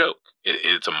a joke.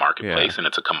 It's a marketplace and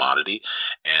it's a commodity.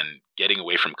 And getting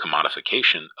away from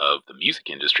commodification of the music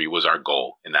industry was our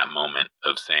goal in that moment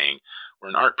of saying we're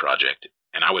an art project.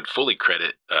 And I would fully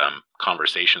credit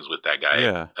conversations with that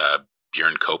guy,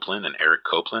 Bjorn Copeland and Eric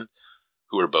Copeland,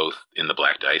 who are both in the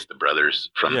Black Dice, the brothers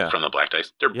from the Black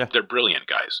Dice. They're brilliant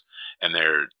guys, and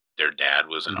their dad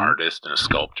was an artist and a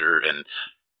sculptor, and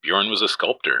Bjorn was a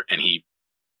sculptor, and he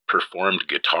performed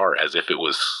guitar as if it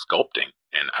was sculpting.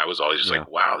 And I was always just like,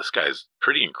 wow, this guy's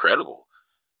pretty incredible.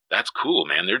 That's cool,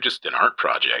 man. They're just an art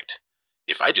project.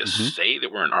 If I just say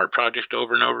that we're an art project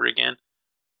over and over again,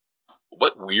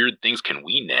 what weird things can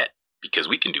we net? Because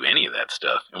we can do any of that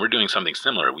stuff, and we're doing something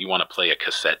similar. We want to play a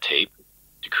cassette tape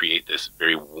to create this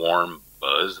very warm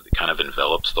buzz that kind of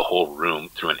envelops the whole room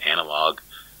through an analog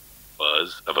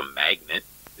buzz of a magnet.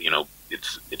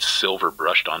 It's silver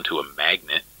brushed onto a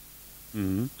magnet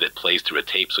that plays through a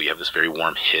tape. So you have this very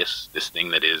warm hiss, this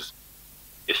thing that is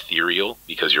ethereal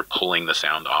because you're pulling the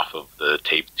sound off of the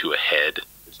tape to a head.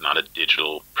 It's not a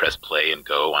digital press play and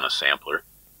go on a sampler.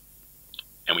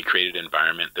 And we created an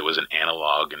environment that was an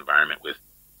analog environment with,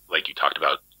 like you talked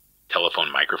about,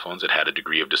 telephone microphones that had a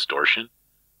degree of distortion.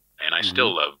 And I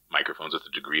still love microphones with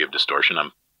a degree of distortion.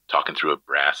 I'm talking through a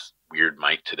brass weird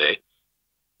mic today.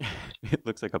 It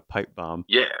looks like a pipe bomb.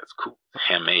 Yeah, it's cool.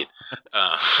 Handmade.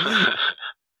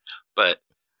 But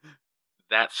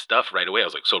that stuff right away, I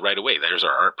was like, so right away, there's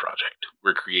our art project.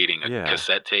 We're creating a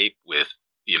cassette tape with,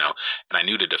 and I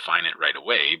knew to define it right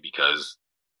away because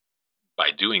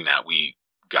by doing that, we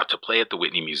got to play at the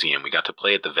Whitney Museum. We got to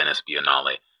play at the Venice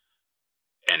Biennale.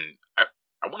 And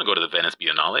I want to go to the Venice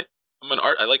Biennale.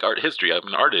 I like art history. I'm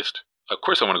an artist. Of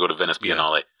course I want to go to Venice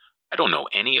Biennale. Yeah. I don't know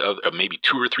any of maybe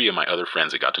 2 or 3 of my other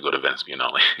friends that got to go to Venice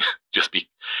Biennale.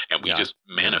 We just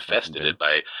manifested it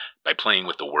by playing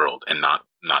with the world and not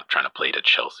trying to play to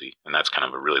Chelsea. And that's kind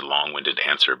of a really long-winded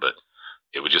answer, but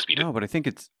it would just be No, but I think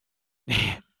it's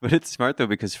but it's smart though,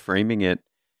 because framing it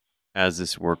as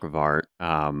this work of art,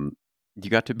 you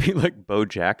got to be like Bo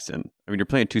Jackson. I mean, you're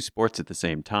playing 2 sports at the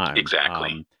same time.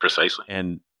 Exactly. Precisely.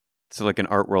 And so like an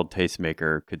art world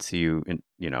tastemaker could see you in,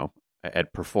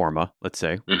 at Performa, let's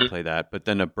say, play that. But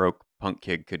then a broke punk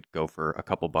kid could go for a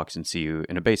couple bucks and see you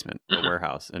in a basement or a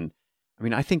warehouse. And I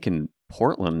mean, I think in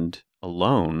Portland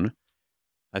alone,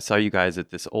 I saw you guys at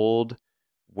this old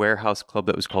warehouse club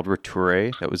that was called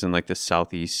Rature, that was in like the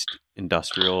Southeast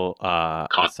Industrial.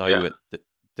 I saw you at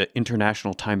the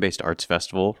International Time-Based Arts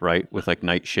Festival, right, with like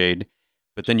Nightshade.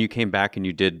 But then you came back and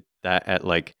you did that at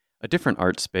like a different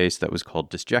art space that was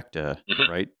called Disjecta,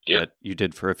 right? Yeah. That you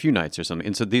did for a few nights or something.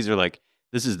 And so these are like,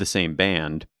 this is the same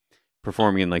band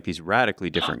performing in like these radically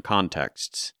different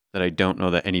contexts that I don't know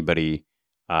that anybody,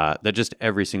 that just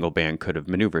every single band could have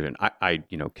maneuvered in. I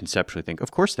conceptually think,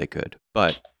 of course they could,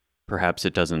 but perhaps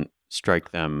it doesn't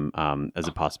strike them as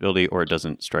a possibility, or it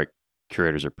doesn't strike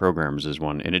curators or programmers as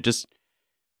one. And it just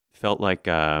felt like,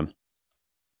 I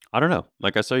don't know,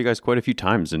 like I saw you guys quite a few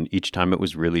times and each time it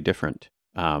was really different.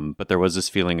 But there was this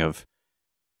feeling of,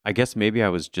 I guess maybe I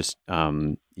was just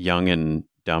young and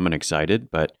dumb and excited,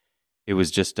 but it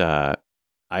was just, I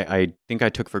think I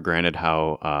took for granted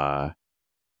how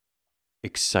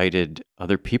excited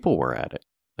other people were at it.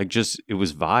 Like just, it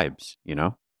was vibes,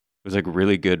 It was like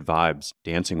really good vibes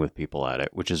dancing with people at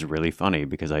it, which is really funny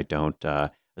because I don't,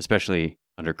 especially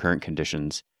under current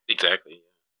conditions. Exactly.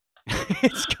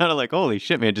 It's kind of like, holy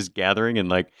shit, man, just gathering. And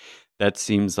like, that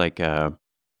seems like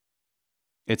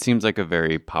it seems like a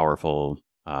very powerful,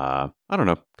 I don't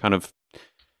know, kind of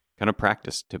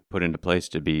practice to put into place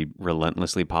to be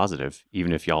relentlessly positive,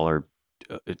 even if y'all are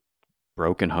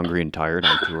broke and hungry and tired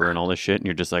on tour and all this shit. And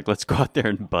you're just like, let's go out there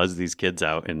and buzz these kids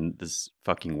out in this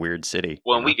fucking weird city.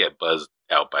 Well, and we get buzzed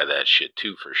out by that shit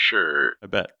too, for sure. I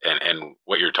bet. And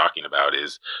what you're talking about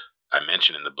is, I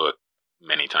mentioned in the book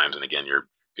many times, and again, you're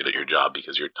good at your job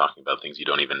because you're talking about things you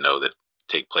don't even know that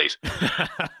take place.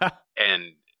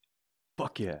 And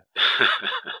fuck yeah.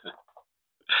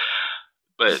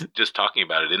 But just talking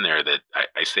about it in there, that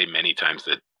I say many times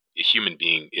that a human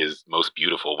being is most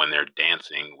beautiful when they're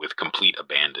dancing with complete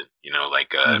abandon,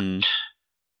 and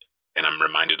I'm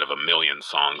reminded of a million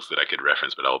songs that I could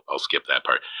reference, but I'll skip that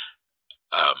part.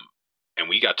 And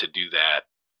we got to do that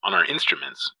on our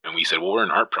instruments. And we said, well, we're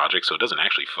an art project, so it doesn't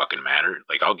actually fucking matter.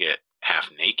 Like, I'll get half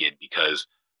naked because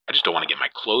I just don't want to get my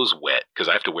clothes wet because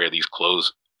I have to wear these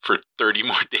clothes for 30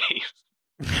 more days.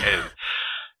 And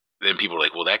then people are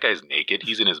like, well, that guy's naked.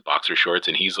 He's in his boxer shorts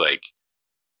and he's like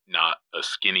not a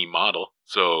skinny model.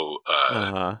 So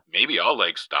maybe I'll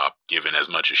like stop giving as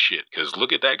much a shit because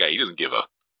look at that guy. He doesn't give a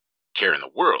care in the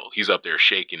world. He's up there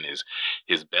shaking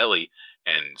his belly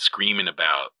and screaming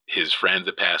about his friends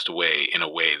that passed away in a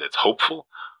way that's hopeful.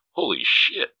 Holy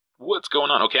shit. What's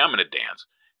going on? Okay, I'm going to dance.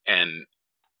 And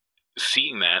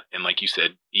seeing that, and like you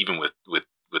said, even with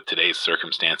today's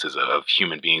circumstances of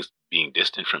human beings being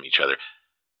distant from each other,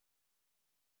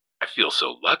 I feel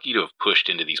so lucky to have pushed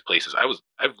into these places.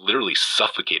 I've literally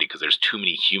suffocated because there's too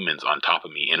many humans on top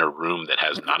of me in a room that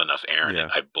has not enough air in it.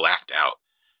 I blacked out.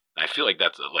 And I feel like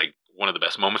that's like one of the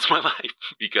best moments of my life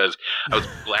because I was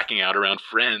blacking out around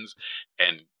friends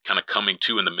and kind of coming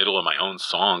to in the middle of my own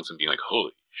songs and being like,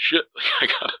 holy shit, like,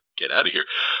 I gotta get out of here.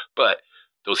 But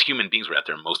those human beings were at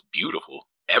their most beautiful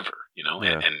ever,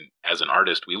 and as an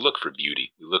artist, we look for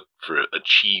beauty. We look for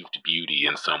achieved beauty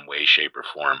in some way, shape, or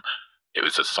form. It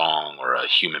was a song or a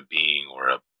human being or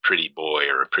a pretty boy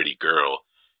or a pretty girl.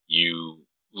 You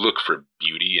look for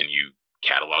beauty and you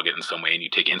catalog it in some way and you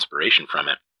take inspiration from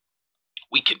it.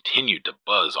 We continued to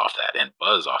buzz off that and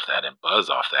buzz off that and buzz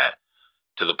off that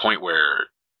to the point where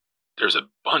there's a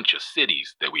bunch of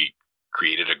cities that we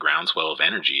created a groundswell of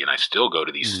energy. And I still go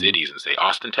to these cities and say,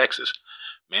 Austin, Texas,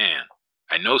 man,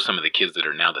 I know some of the kids that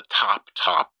are now the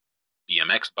top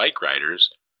BMX bike riders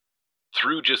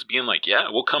through just being like, yeah,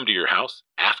 we'll come to your house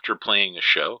after playing a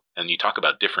show. And you talk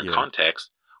about different contexts.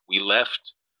 We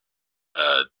left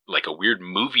like a weird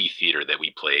movie theater that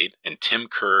we played, and Tim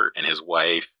Kerr and his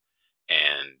wife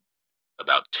and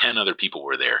about 10 other people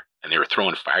were there, and they were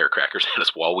throwing firecrackers at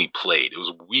us while we played. It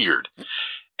was weird.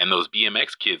 And those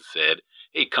BMX kids said,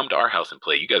 hey, come to our house and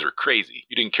play. You guys were crazy.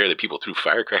 You didn't care that people threw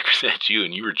firecrackers at you,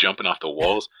 and you were jumping off the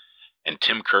walls. And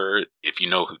Tim Kerr, if you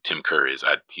know who Tim Kerr is,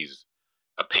 he's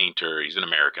a painter. He's an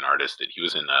American artist. That he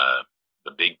was in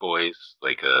the Big Boys,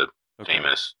 like a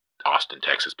famous Austin,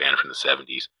 Texas band from the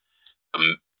 70s.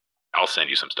 I'll send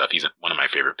you some stuff. He's one of my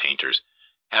favorite painters.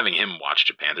 Having him watch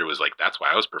Japan, there was like, that's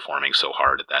why I was performing so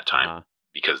hard at that time,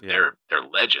 because they're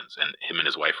legends, and him and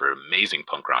his wife are amazing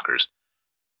punk rockers.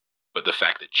 But the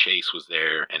fact that Chase was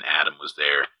there and Adam was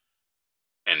there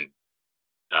and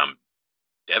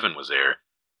Devin was there,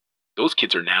 those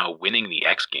kids are now winning the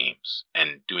X Games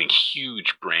and doing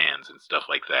huge brands and stuff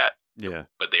like that. Yeah.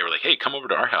 But they were like, hey, come over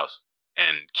to our house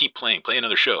and keep playing, play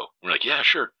another show. And we're like, yeah,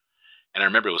 sure. And I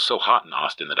remember it was so hot in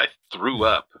Austin that I threw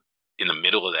up in the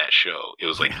middle of that show. It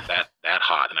was like that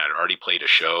hot, and I'd already played a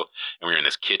show, and we were in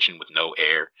this kitchen with no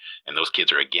air, and those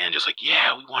kids are again just like,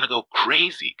 yeah, we want to go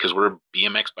crazy because we're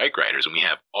BMX bike riders and we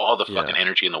have all the fucking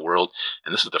energy in the world,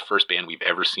 and this is the first band we've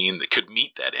ever seen that could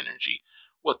meet that energy.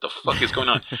 What the fuck is going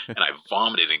on? And I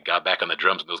vomited and got back on the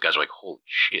drums, and those guys are like, holy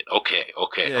shit, okay.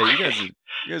 Yeah, you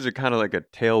guys are kind of like a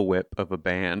tail whip of a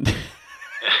band.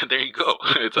 There you go.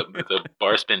 It's a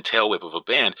bar spin tail whip of a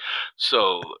band.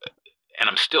 So, and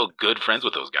I'm still good friends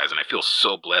with those guys, and I feel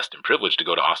so blessed and privileged to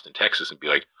go to Austin, Texas, and be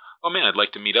like, oh man, I'd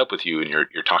like to meet up with you, and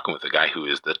you're talking with a guy who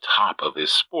is the top of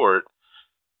his sport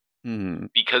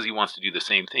because he wants to do the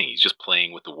same thing. He's just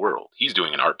playing with the world. He's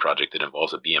doing an art project that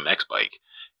involves a BMX bike,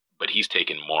 but he's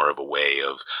taken more of a way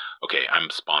of, okay, I'm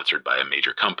sponsored by a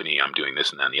major company, I'm doing this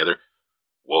and that and the other.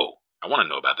 Whoa, I want to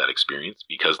know about that experience,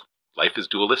 because life is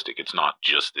dualistic. It's not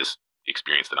just this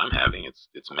experience that I'm having.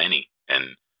 It's many. And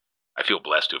I feel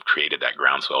blessed to have created that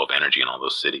groundswell of energy in all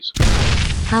those cities.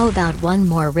 How about one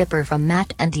more ripper from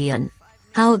Matt and Ian?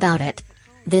 How about it?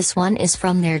 This one is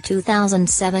from their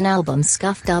 2007 album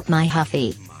Scuffed Up My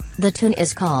Huffy. The tune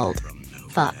is called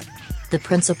Fuck. The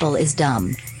Principle is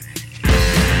Dumb.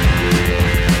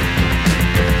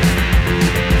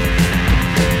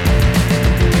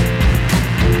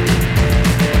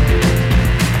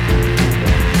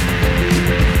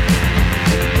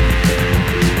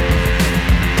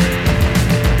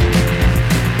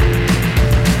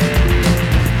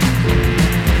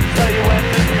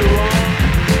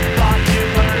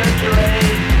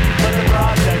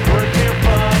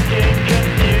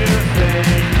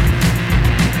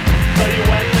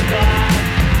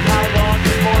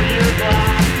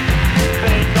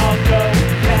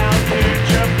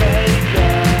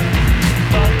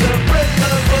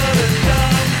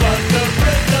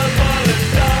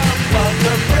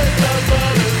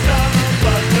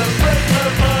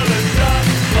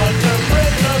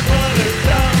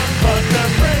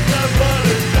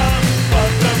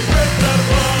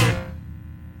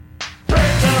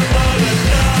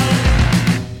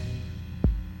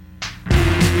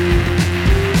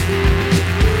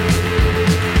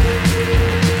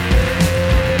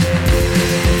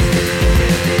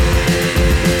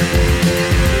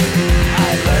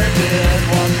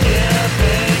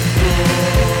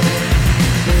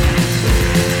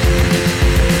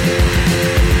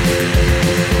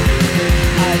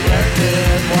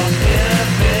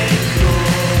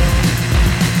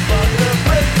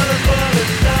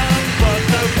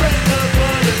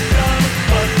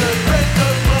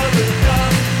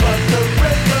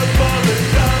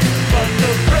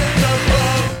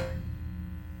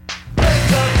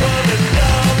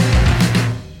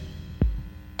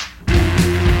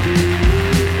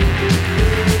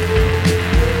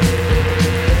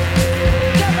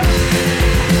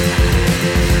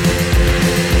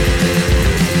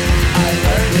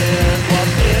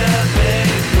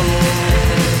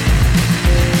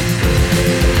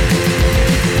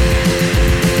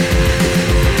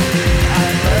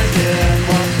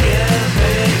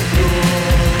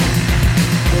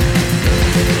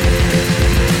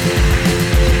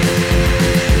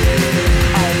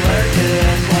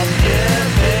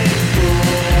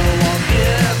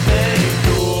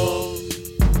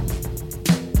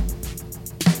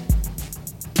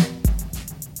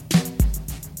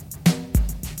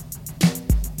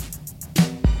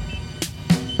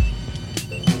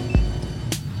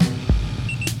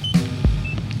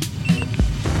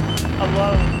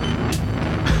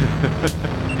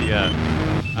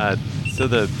 So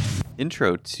the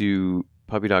intro to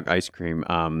Puppy Dog Ice Cream,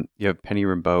 you have Penny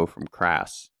Rimbaud from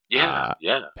Crass Yeah,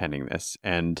 penning this.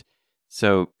 And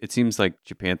so it seems like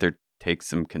Japanther takes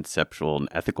some conceptual and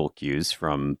ethical cues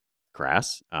from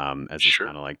Crass, as this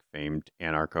kind of like famed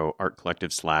anarcho art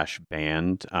collective /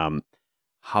 band.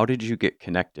 How did you get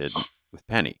connected with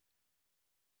Penny?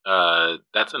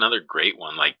 That's another great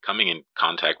one. Like coming in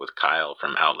contact with Kyle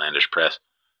from Outlandish Press,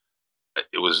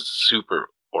 it was super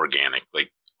organic,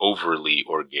 like overly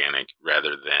organic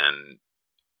rather than,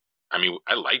 I mean,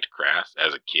 I liked Crass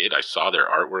as a kid. I saw their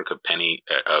artwork of Penny,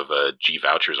 of G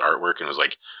Voucher's artwork, and was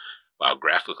like, wow,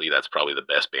 graphically, that's probably the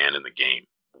best band in the game.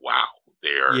 Wow.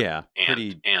 They are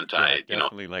anti,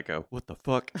 definitely like a, what the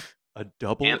fuck? A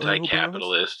double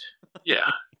anti-capitalist. Yeah.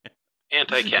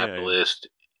 Anti-capitalist,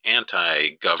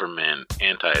 anti-government,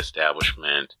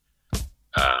 anti-establishment,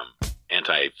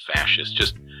 anti-fascist,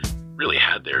 just really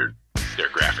had their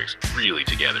graphics really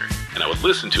together. And I would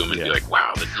listen to them and be like,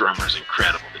 wow, the drummer's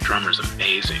incredible. The drummer's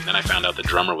amazing. Then I found out the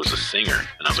drummer was a singer.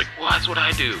 And I was like, well, that's what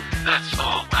I do.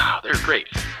 Oh, wow, they're great.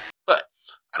 But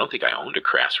I don't think I owned a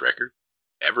Crass record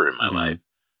ever in my life.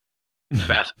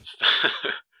 Fast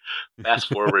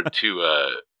forward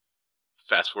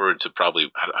to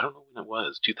probably, I don't know when it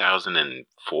was,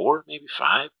 2004, maybe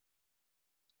 5.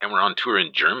 And we're on tour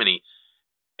in Germany.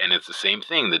 And it's the same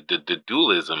thing, the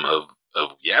dualism of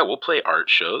we'll play art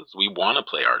shows. We want to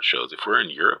play art shows. If we're in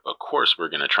Europe, of course, we're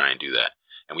going to try and do that.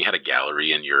 And we had a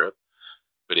gallery in Europe.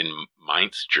 But in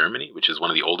Mainz, Germany, which is one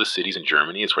of the oldest cities in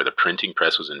Germany, it's where the printing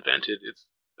press was invented. It's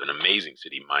an amazing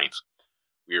city, Mainz.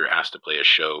 We were asked to play a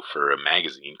show for a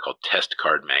magazine called Test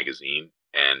Card Magazine.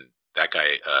 And that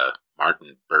guy,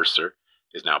 Martin Berser,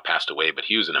 is now passed away, but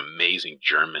he was an amazing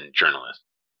German journalist.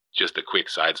 Just a quick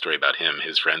side story about him.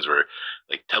 His friends were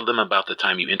like, tell them about the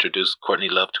time you introduced Courtney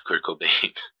Love to Kurt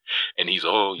Cobain. And he's,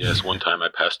 oh, yes, one time I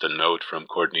passed a note from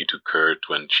Courtney to Kurt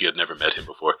when she had never met him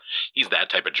before. He's that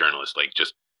type of journalist, like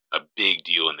just a big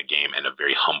deal in the game and a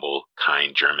very humble,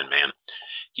 kind German man.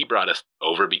 He brought us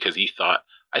over because he thought,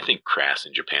 I think Crass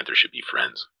and Japanther should be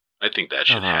friends. I think that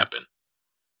should happen.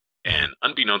 And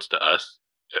unbeknownst to us,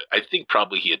 I think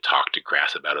probably he had talked to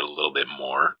Crass about it a little bit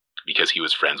more because he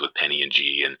was friends with Penny and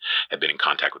G and had been in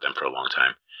contact with them for a long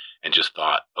time, and just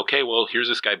thought, okay, well, here's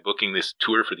this guy booking this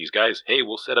tour for these guys. Hey,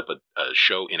 we'll set up a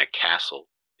show in a castle,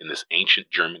 in this ancient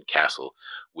German castle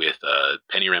with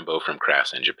Penny Rambeau from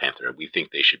Crass and Japanther. We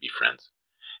think they should be friends.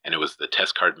 And it was the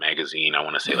Test Card Magazine, I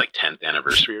want to say like 10th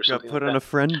anniversary or something. Got put like on that.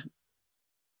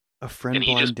 a friend and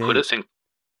he blind just date. put us in.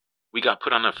 We got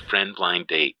put on a friend blind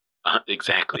date.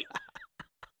 Exactly.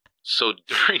 So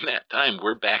during that time,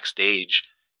 we're backstage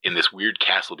in this weird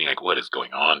castle being like, what is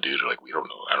going on, dude? We're like, we don't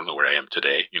know. I don't know where I am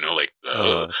today. You know, like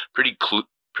pretty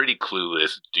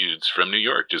clueless dudes from New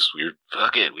York. Just weird.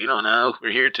 Fuck it. We don't know.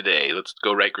 We're here today. Let's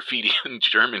go write graffiti in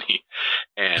Germany.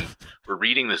 And we're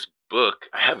reading this book.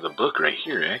 I have the book right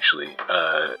here, actually.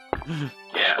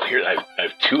 Yeah, here I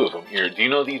have 2 of them here. Do you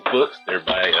know these books? They're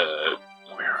by,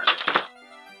 where are they?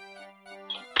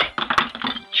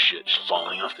 Shit,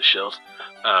 falling off the shelves.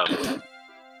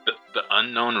 The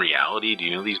Unknown Reality. Do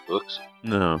you know these books?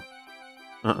 No.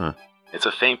 It's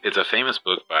a famous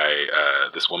book by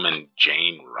this woman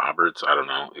Jane Roberts. I don't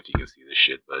know if you can see this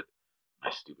shit, but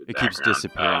my stupid It background. keeps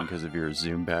disappearing because of your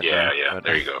Zoom background. Yeah.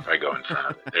 There you go. If I go in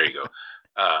front of it, there you go.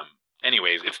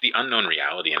 Anyways, it's The Unknown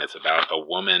Reality, and it's about a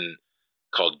woman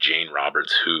called Jane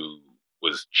Roberts who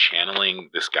was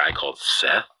channeling this guy called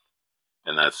Seth.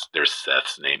 And there's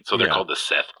Seth's name. So they're called the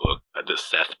Seth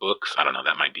books. I don't know.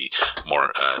 That might be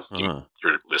more,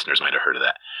 your listeners might have heard of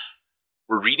that.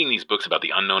 We're reading these books about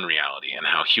the unknown reality and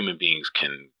how human beings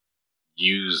can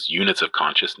use units of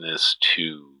consciousness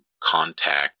to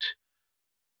contact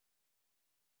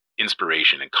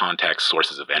inspiration and contact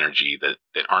sources of energy that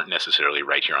aren't necessarily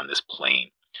right here on this plane.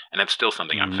 And it's still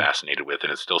something I'm fascinated with.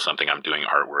 And it's still something I'm doing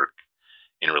artwork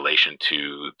in relation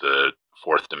to the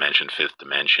 4th dimension, 5th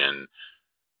dimension.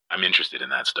 I'm interested in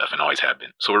that stuff and always have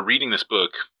been. So we're reading this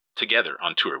book together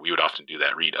on tour. We would often do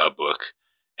that, read a book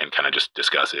and kind of just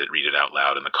discuss it, read it out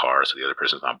loud in the car so the other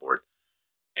person's on board.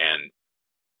 And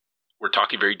we're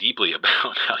talking very deeply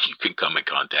about how you can come in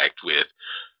contact with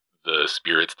the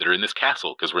spirits that are in this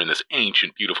castle, because we're in this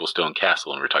ancient, beautiful stone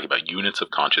castle, and we're talking about units of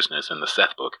consciousness in the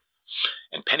Seth book.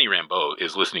 And Penny Rambeau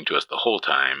is listening to us the whole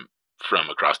time from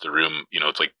across the room. You know,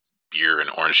 it's like beer and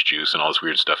orange juice and all this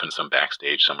weird stuff in some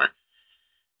backstage somewhere.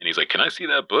 And he's like, can I see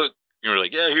that book? And we're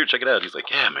like, yeah, here, check it out. He's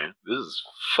like, yeah, man, this is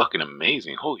fucking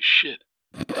amazing. Holy shit.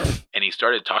 And he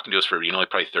started talking to us for, like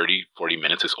probably 30, 40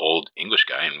 minutes, this old English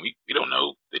guy. And we don't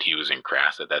know that he was in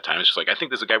Crass at that time. It's just like, I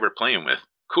think this is a guy we're playing with.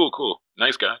 Cool.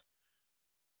 Nice guy.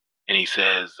 And he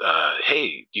says, hey,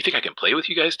 do you think I can play with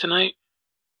you guys tonight?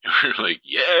 And we're like,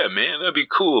 yeah, man, that'd be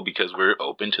cool, because we're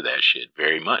open to that shit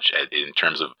very much in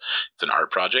terms of it's an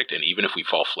art project. And even if we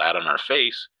fall flat on our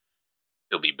face,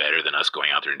 it'll be better than us going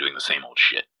out there and doing the same old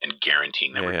shit and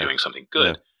guaranteeing that we're doing something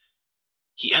good. Yeah.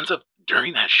 He ends up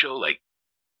during that show, like,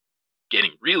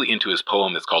 getting really into his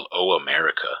poem that's called Oh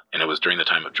America. And it was during the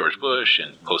time of George Bush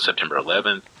and post September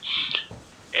 11th,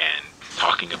 and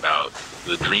talking about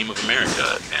the dream of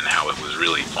America and how it was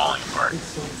really falling apart.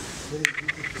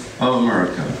 Oh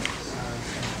America.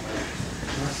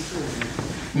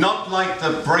 Not like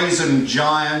the brazen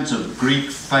giant of Greek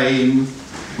fame,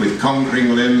 with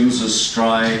conquering limbs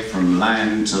astride from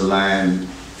land to land.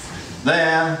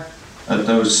 There, at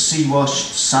those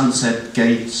sea-washed sunset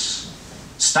gates,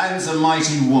 stands a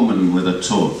mighty woman with a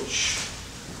torch,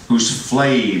 whose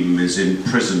flame is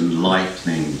imprisoned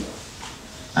lightning,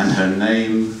 and her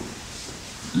name,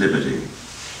 Liberty,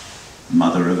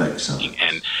 Mother of Exile.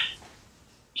 And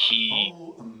he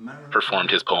performed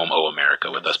his poem, Oh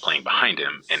America, with us playing behind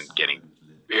him and getting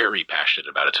very passionate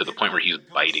about it, to the point where he's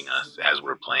biting us as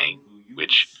we're playing,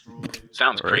 which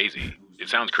sounds crazy. It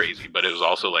sounds crazy, but it was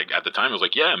also like, at the time, it was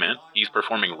like, yeah, man, he's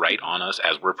performing right on us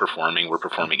as we're performing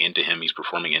into him, he's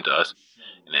performing into us,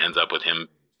 and it ends up with him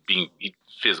being in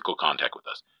physical contact with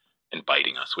us and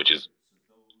biting us, which is,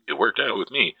 it worked out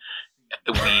with me.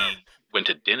 We went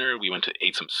to dinner, we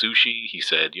ate some sushi. He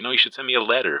said, you should send me a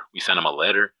letter. We sent him a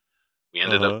letter. We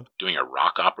ended up doing a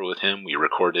rock opera with him. We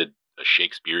recorded a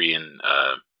Shakespearean,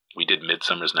 we did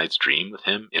Midsummer's Night's Dream with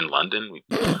him in London.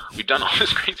 We've done all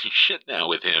this crazy shit now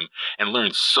with him and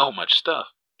learned so much stuff.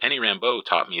 Penny Rambeau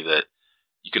taught me that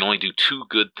you can only do 2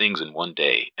 good things in one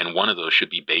day, and one of those should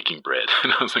be baking bread.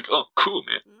 And I was like, oh, cool,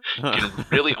 man. You can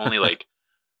really only, like,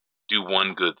 do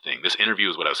one good thing. This interview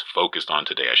is what I was focused on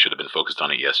today. I should have been focused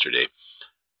on it yesterday.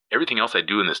 Everything else I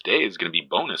do in this day is going to be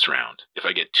bonus round. If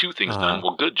I get 2 things done,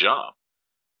 well, good job.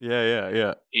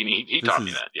 Yeah. He taught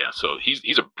me that. Yeah, so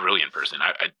he's a brilliant person.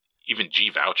 I even G.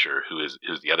 Voucher, who's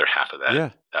the other half of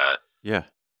that.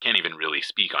 Can't even really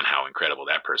speak on how incredible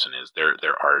that person is. Their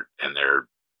art and their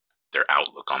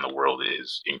outlook on the world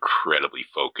is incredibly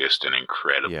focused and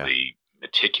incredibly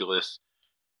meticulous,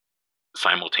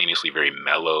 simultaneously very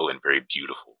mellow and very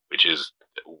beautiful, which is,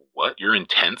 what? You're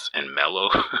intense and mellow?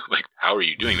 Like, how are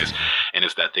you doing this? And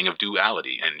it's that thing of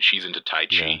duality. And she's into Tai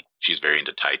Chi. Yeah. She's very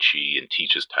into Tai Chi and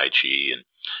teaches Tai Chi. And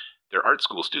they're art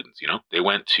school students, They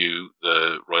went to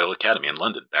the Royal Academy in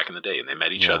London back in the day, and they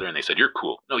met each other, and they said, you're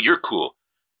cool. No, you're cool.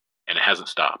 And it hasn't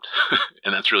stopped.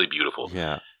 And that's really beautiful.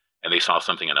 Yeah. And they saw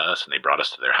something in us, and they brought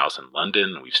us to their house in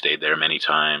London. We've stayed there many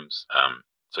times.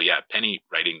 So yeah, Penny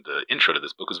writing the intro to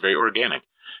this book was very organic,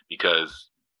 because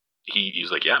he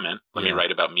was like, yeah, man, let me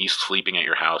write about me sleeping at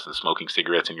your house and smoking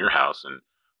cigarettes in your house. And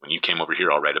when you came over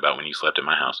here, I'll write about when you slept in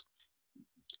my house.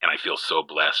 And I feel so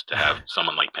blessed to have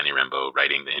someone like Penny Rambeau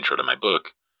writing the intro to my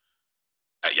book.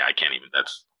 I can't even,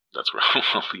 that's where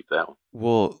I'll leave that one.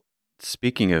 Well,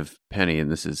 speaking of Penny,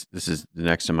 and this is the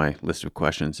next on my list of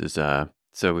questions, is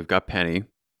so we've got Penny,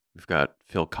 we've got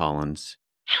Phil Collins,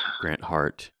 Grant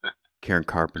Hart, Karen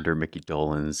Carpenter, Mickey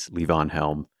Dolenz, Levon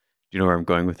Helm. Do you know where I'm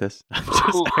going with this?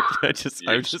 I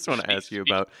just want to ask you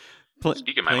about playing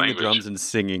the drums and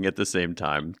singing at the same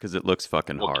time, because it looks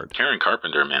fucking hard. Karen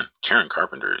Carpenter, man. Karen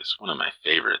Carpenter is one of my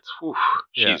favorites. Whew,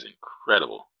 she's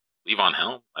incredible. Levon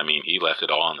Helm, I mean, he left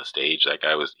it all on the stage. That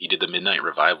guy he did the Midnight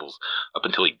Revivals up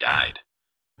until he died.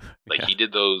 Like, he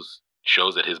did those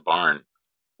shows at his barn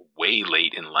way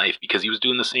late in life because he was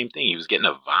doing the same thing. He was getting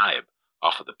a vibe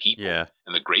off of the people. Yeah.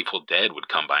 And the Grateful Dead would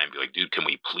come by and be like, dude, can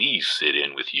we please sit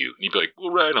in with you? And he'd be like,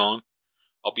 well, right on.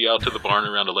 I'll be out to the barn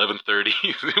around 11:30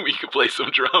 and we can play some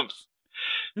drums.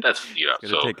 That's,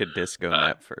 Gonna take a disco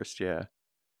nap first, yeah.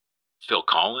 Phil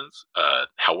Collins,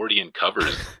 Howardian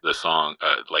covers the song,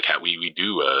 like how we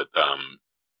do,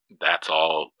 That's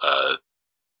All,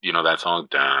 that song,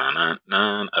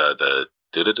 the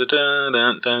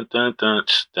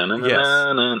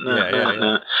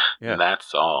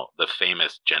That's All, the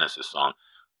famous Genesis song.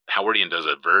 Howardian does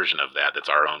a version of that's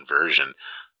our own version.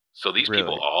 So these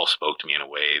people all spoke to me in a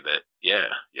way that,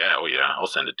 I'll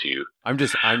send it to you. I'm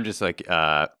just like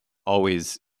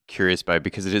always curious by it,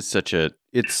 because it is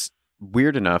it's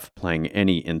weird enough playing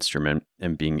any instrument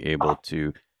and being able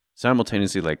to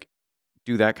simultaneously like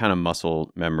do that kind of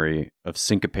muscle memory of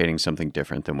syncopating something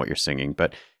different than what you're singing,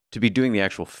 but to be doing the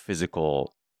actual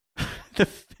physical, the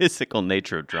physical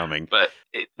nature of drumming. But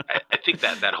I think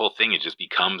that whole thing, it just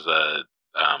becomes a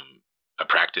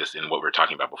practice in what we were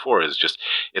talking about before, is just,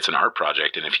 it's an art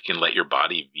project. And if you can let your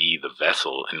body be the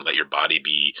vessel and let your body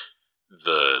be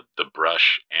the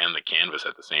brush and the canvas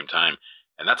at the same time,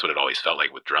 And that's what it always felt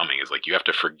like with drumming, is like you have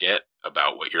to forget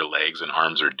about what your legs and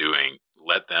arms are doing.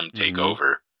 Let them take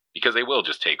over, because they will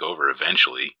just take over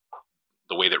eventually.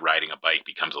 The way that riding a bike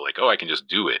becomes like, oh, I can just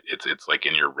do it. It's like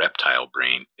in your reptile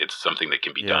brain. It's something that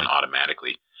can be done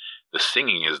automatically. The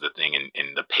singing is the thing,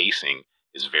 and the pacing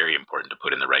is very important to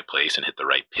put in the right place and hit the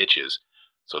right pitches.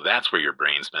 So that's where your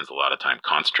brain spends a lot of time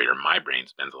concentrating, or my brain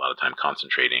spends a lot of time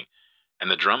concentrating.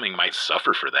 And the drumming might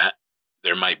suffer for that.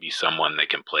 There might be someone that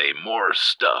can play more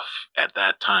stuff at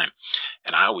that time.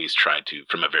 And I always tried to,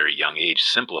 from a very young age,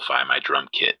 simplify my drum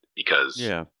kit, because,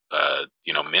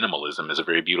 minimalism is a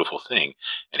very beautiful thing.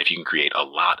 And if you can create a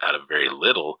lot out of very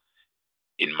little,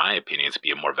 in my opinion, it's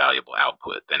be a more valuable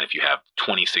output than if you have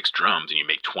 26 drums and you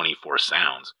make 24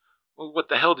 sounds. Well, what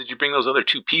the hell did you bring those other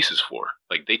two pieces for?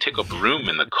 Like, they take up room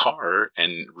in the car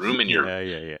and room in your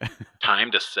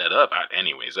time to set up.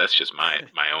 Anyways, that's just my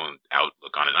own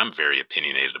outlook on it. I'm very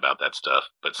opinionated about that stuff,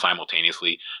 but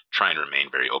simultaneously trying to remain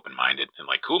very open-minded and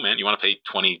like, cool, man, you want to play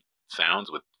 20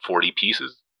 sounds with 40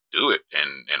 pieces? Do it.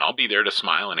 And I'll be there to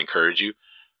smile and encourage you.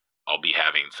 I'll be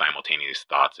having simultaneous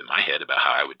thoughts in my head about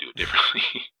how I would do it differently,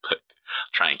 but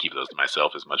try and keep those to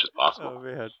myself as much as possible.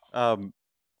 Oh, man.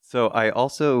 So I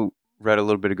also read a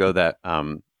little bit ago that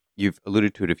you've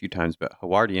alluded to it a few times, but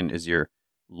Howardian is your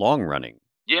long-running,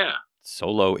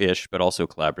 solo-ish, but also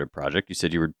collaborative project. You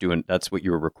said you were that's what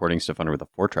you were recording stuff under with a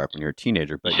 4-track when you were a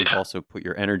teenager, but you've also put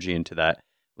your energy into that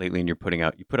lately, and you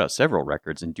put out several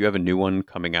records. And do you have a new one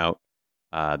coming out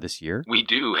this year? We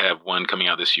do have one coming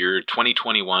out this year.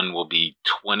 2021 will be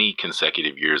 20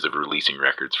 consecutive years of releasing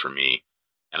records for me,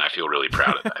 and I feel really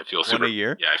proud of that. I feel super. One a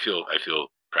year? Yeah, I feel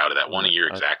proud of that. One a year,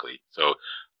 exactly. So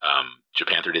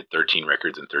Japanther did 13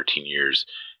 records in 13 years,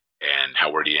 and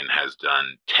Howardian has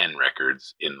done 10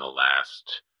 records in the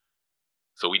last.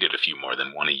 So we did a few more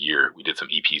than one a year. We did some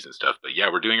EPs and stuff, but yeah,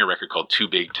 we're doing a record called Too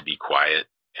Big to Be Quiet,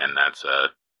 and that's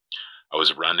I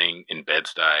was running in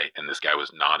Bed-Stuy, and this guy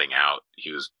was nodding out.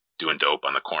 He was doing dope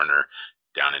on the corner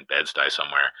down in Bed-Stuy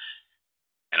somewhere,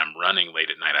 and I'm running late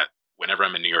at night. Whenever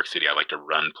I'm in New York City, I like to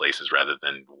run places rather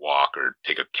than walk or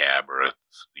take a cab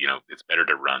it's better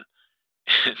to run.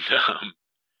 And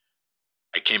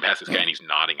I came past this guy, and he's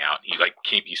nodding out.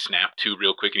 He snapped to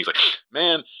real quick, and he's like,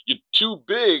 "Man, you're too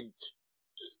big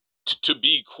to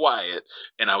be quiet."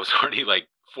 And I was already like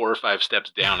 4 or 5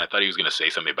 steps down. I thought he was going to say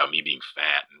something about me being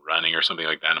fat and running or something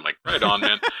like that. And I'm like, right on,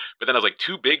 man. But then I was like,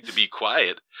 too big to be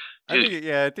quiet. Dude,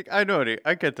 I think I know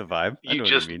I get the vibe. I know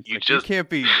what you mean.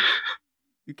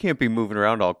 You can't be moving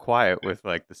around all quiet with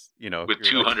like this, with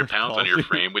 200 pounds on your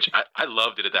frame, which I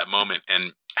loved it at that moment.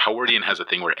 And Howardian has a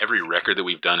thing where every record that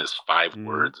we've done is 5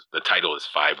 words. The title is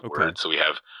 5 words. So we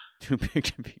have Too Big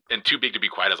to Be and Too Big to Be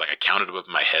Quiet. I was like, I counted it up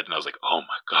in my head, and I was like, oh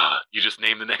my God, you just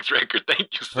named the next record.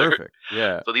 Thank you, sir. Perfect.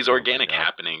 Yeah. So these organic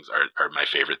happenings are my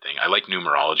favorite thing. I like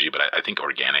numerology, but I think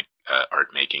organic art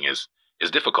making is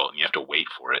difficult, and you have to wait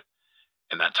for it.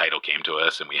 And that title came to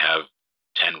us, and we have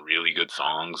 10 really good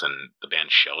songs, and the band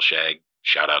Shellshag,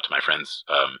 shout out to my friends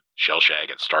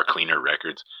Shellshag at Star Cleaner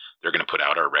Records. They're going to put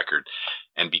out our record.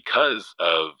 And because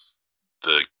of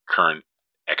the current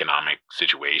economic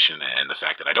situation and the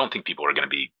fact that I don't think people are going to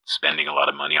be spending a lot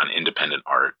of money on independent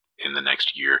art in the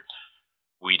next year,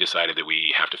 we decided that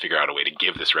we have to figure out a way to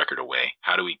give this record away.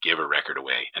 How do we give a record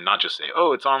away? And not just say,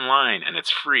 oh, it's online and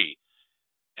it's free.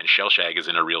 And Shellshag is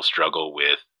in a real struggle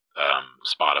with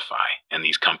Spotify and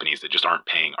these companies that just aren't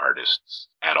paying artists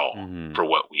at all for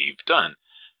what we've done,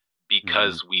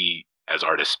 because we as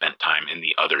artists spent time in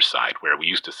the other side where we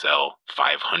used to sell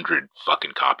 500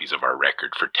 fucking copies of our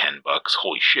record for $10.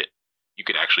 Holy shit. You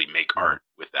could actually make art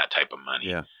with that type of money.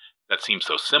 Yeah. That seems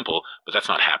so simple, but that's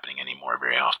not happening anymore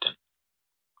very often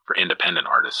for independent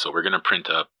artists. So we're going to print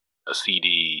up a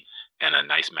CD and a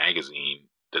nice magazine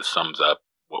that sums up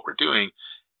what we're doing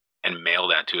and mail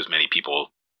that to as many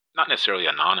people, not necessarily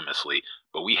anonymously,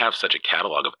 but we have such a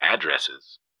catalog of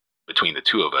addresses between the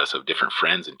two of us of different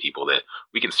friends and people that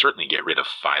we can certainly get rid of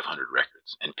 500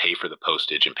 records and pay for the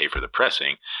postage and pay for the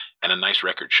pressing, and a nice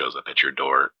record shows up at your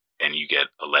door and you get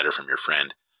a letter from your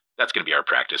friend. That's going to be our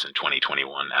practice in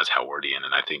 2021 as Howardian.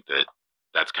 And I think that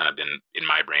that's kind of been in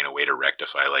my brain a way to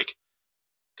rectify, like,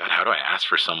 God, how do I ask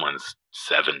for someone's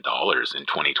 $7 in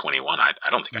 2021? I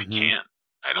don't think I can.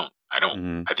 I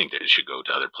don't. I think that it should go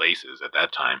to other places at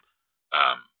that time.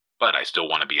 But I still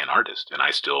want to be an artist, and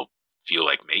I still feel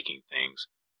like making things.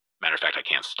 Matter of fact, I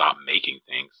can't stop making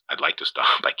things. I'd like to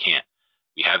stop. I can't.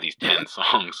 We have these 10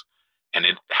 songs, and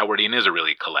Howardian is a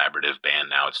really collaborative band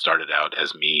now. It started out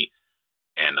as me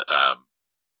and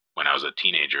when I was a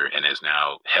teenager, and is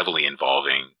now heavily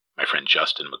involving my friend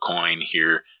Justin McCoyne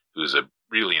here who's a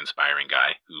really inspiring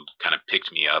guy who kind of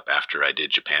picked me up after I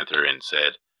did Japanther and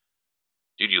said,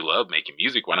 dude, you love making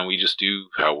music. Why don't we just do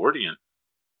Howardian?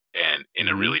 And in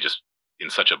a really just in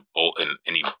such a bold,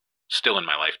 and he's still in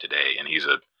my life today. And he's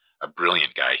a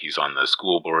brilliant guy. He's on the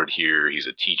school board here. He's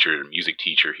a teacher, music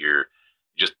teacher here.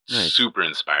 Just super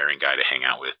inspiring guy to hang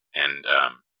out with. And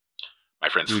my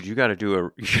friends, dude, you got to do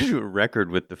a record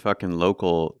with the fucking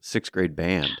local 6th grade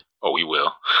band. Oh, we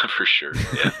will for sure.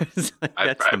 Yeah,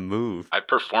 that's the move. I've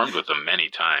performed with them many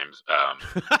times.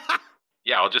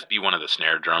 Yeah, I'll just be one of the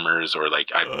snare drummers, or like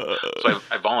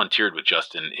I volunteered with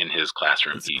Justin in his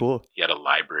classroom. That's cool. He had a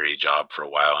library job for a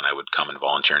while, and I would come and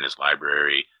volunteer in his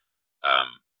library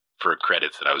for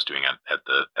credits that I was doing at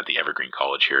the Evergreen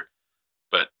College here.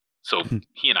 But so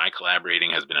he and I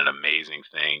collaborating has been an amazing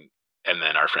thing. And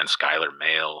then our friend Skylar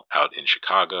Mail out in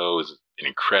Chicago is an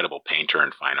incredible painter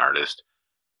and fine artist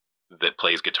that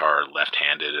plays guitar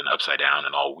left-handed and upside down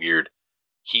and all weird.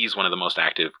 He's one of the most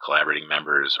active collaborating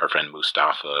members. Our friend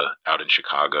Mustafa out in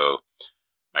Chicago,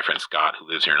 my friend Scott who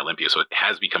lives here in Olympia. So it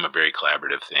has become a very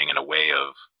collaborative thing in a way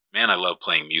of, man, I love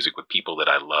playing music with people that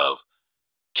I love.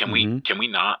 Can we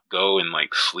not go and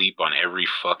like sleep on every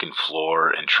fucking floor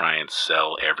and try and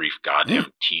sell every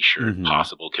goddamn t-shirt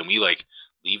possible? Can we like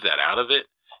leave that out of it?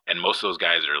 And most of those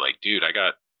guys are like, dude, I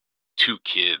got 2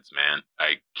 kids, man.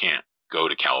 I can't go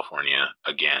to California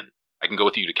again. I can go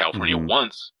with you to California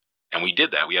once. And we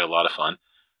did that. We had a lot of fun.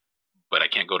 But I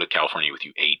can't go to California with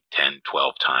you 8, 10,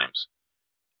 12 times.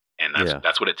 And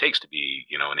that's what it takes to be,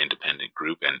 an independent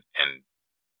group. And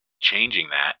changing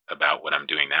that about what I'm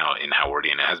doing now in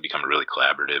Howardian, it has become a really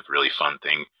collaborative, really fun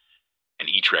thing. And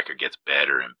each record gets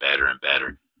better and better and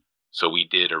better. So we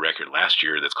did a record last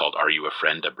year that's called Are You a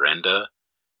Friend to Brenda?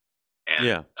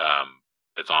 And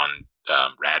it's on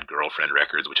Rad Girlfriend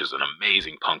Records, which is an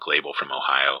amazing punk label from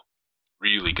Ohio.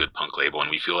 Really good punk label.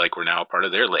 And we feel like we're now a part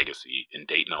of their legacy in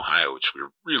Dayton, Ohio, which we're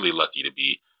really lucky to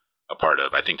be a part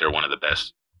of. I think they're one of the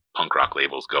best punk rock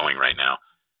labels going right now.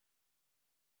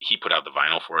 He put out the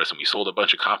vinyl for us and we sold a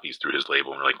bunch of copies through his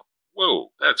label. And we're like, whoa,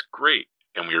 that's great.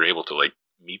 And we were able to like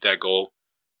meet that goal,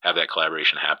 have that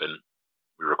collaboration happen.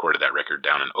 We recorded that record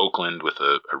down in Oakland with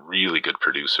a really good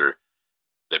producer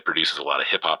that produces a lot of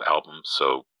hip hop albums.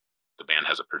 So the band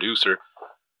has a producer,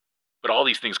 but all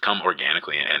these things come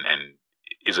organically and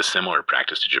is a similar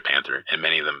practice to Japanther. And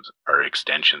many of them are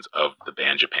extensions of the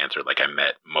band Japanther. Like I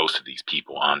met most of these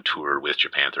people on tour with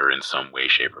Japanther in some way,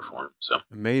 shape or form. So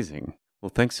amazing.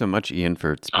 Well, thanks so much, Ian,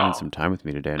 for spending some time with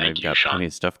me today. I know you've got plenty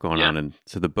of stuff going on. And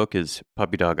so the book is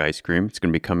Puppy Dog Ice Cream. It's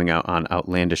going to be coming out on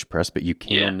Outlandish Press, but you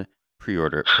can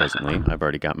pre-order it presently. I've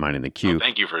already got mine in the queue.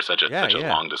 Thank you for such a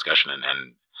long discussion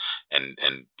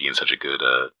and being such a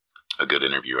good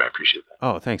interview. I appreciate that.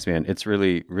 Oh, thanks, man. It's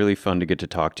really, really fun to get to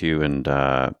talk to you. And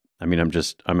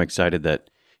I'm excited that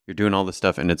you're doing all this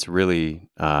stuff. And it's really,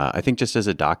 I think just as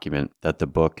a document that the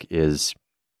book is,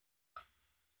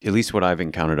 at least what I've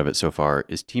encountered of it so far,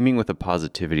 is teeming with a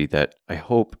positivity that I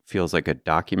hope feels like a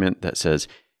document that says,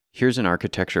 here's an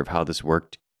architecture of how this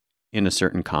worked in a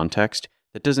certain context.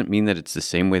 That doesn't mean that it's the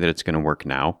same way that it's going to work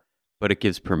now, but it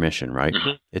gives permission, right?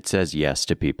 It says yes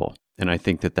to people. And I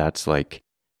think that that's like,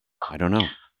 I don't know.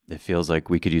 It feels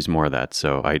like we could use more of that.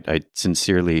 So I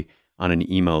sincerely, on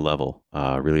an emo level,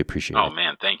 really appreciate it. Oh,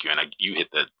 man, thank you. And you hit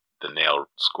the nail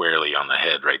squarely on the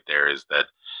head right there, is that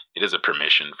it is a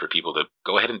permission for people to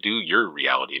go ahead and do your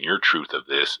reality and your truth of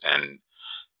this. And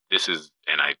this is,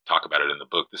 and I talk about it in the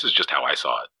book, this is just how I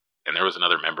saw it. And there was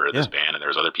another member of this band and there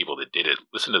was other people that did it.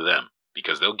 Listen to them,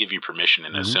 because they'll give you permission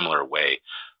in a similar way.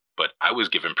 But I was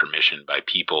given permission by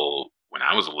people when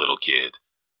I was a little kid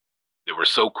that were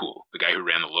so cool. The guy who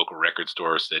ran the local record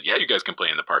store said, yeah, you guys can play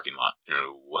in the parking lot.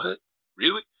 What?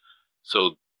 Really?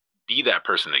 So be that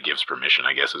person that gives permission,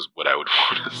 I guess, is what I would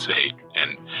want to say.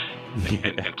 And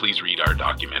please read our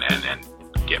document and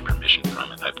get permission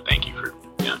from it. Thank you for,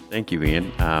 Thank you,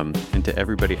 Ian. And to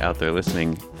everybody out there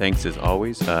listening, thanks as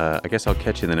always. I guess I'll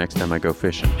catch you the next time I go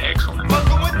fishing. Excellent.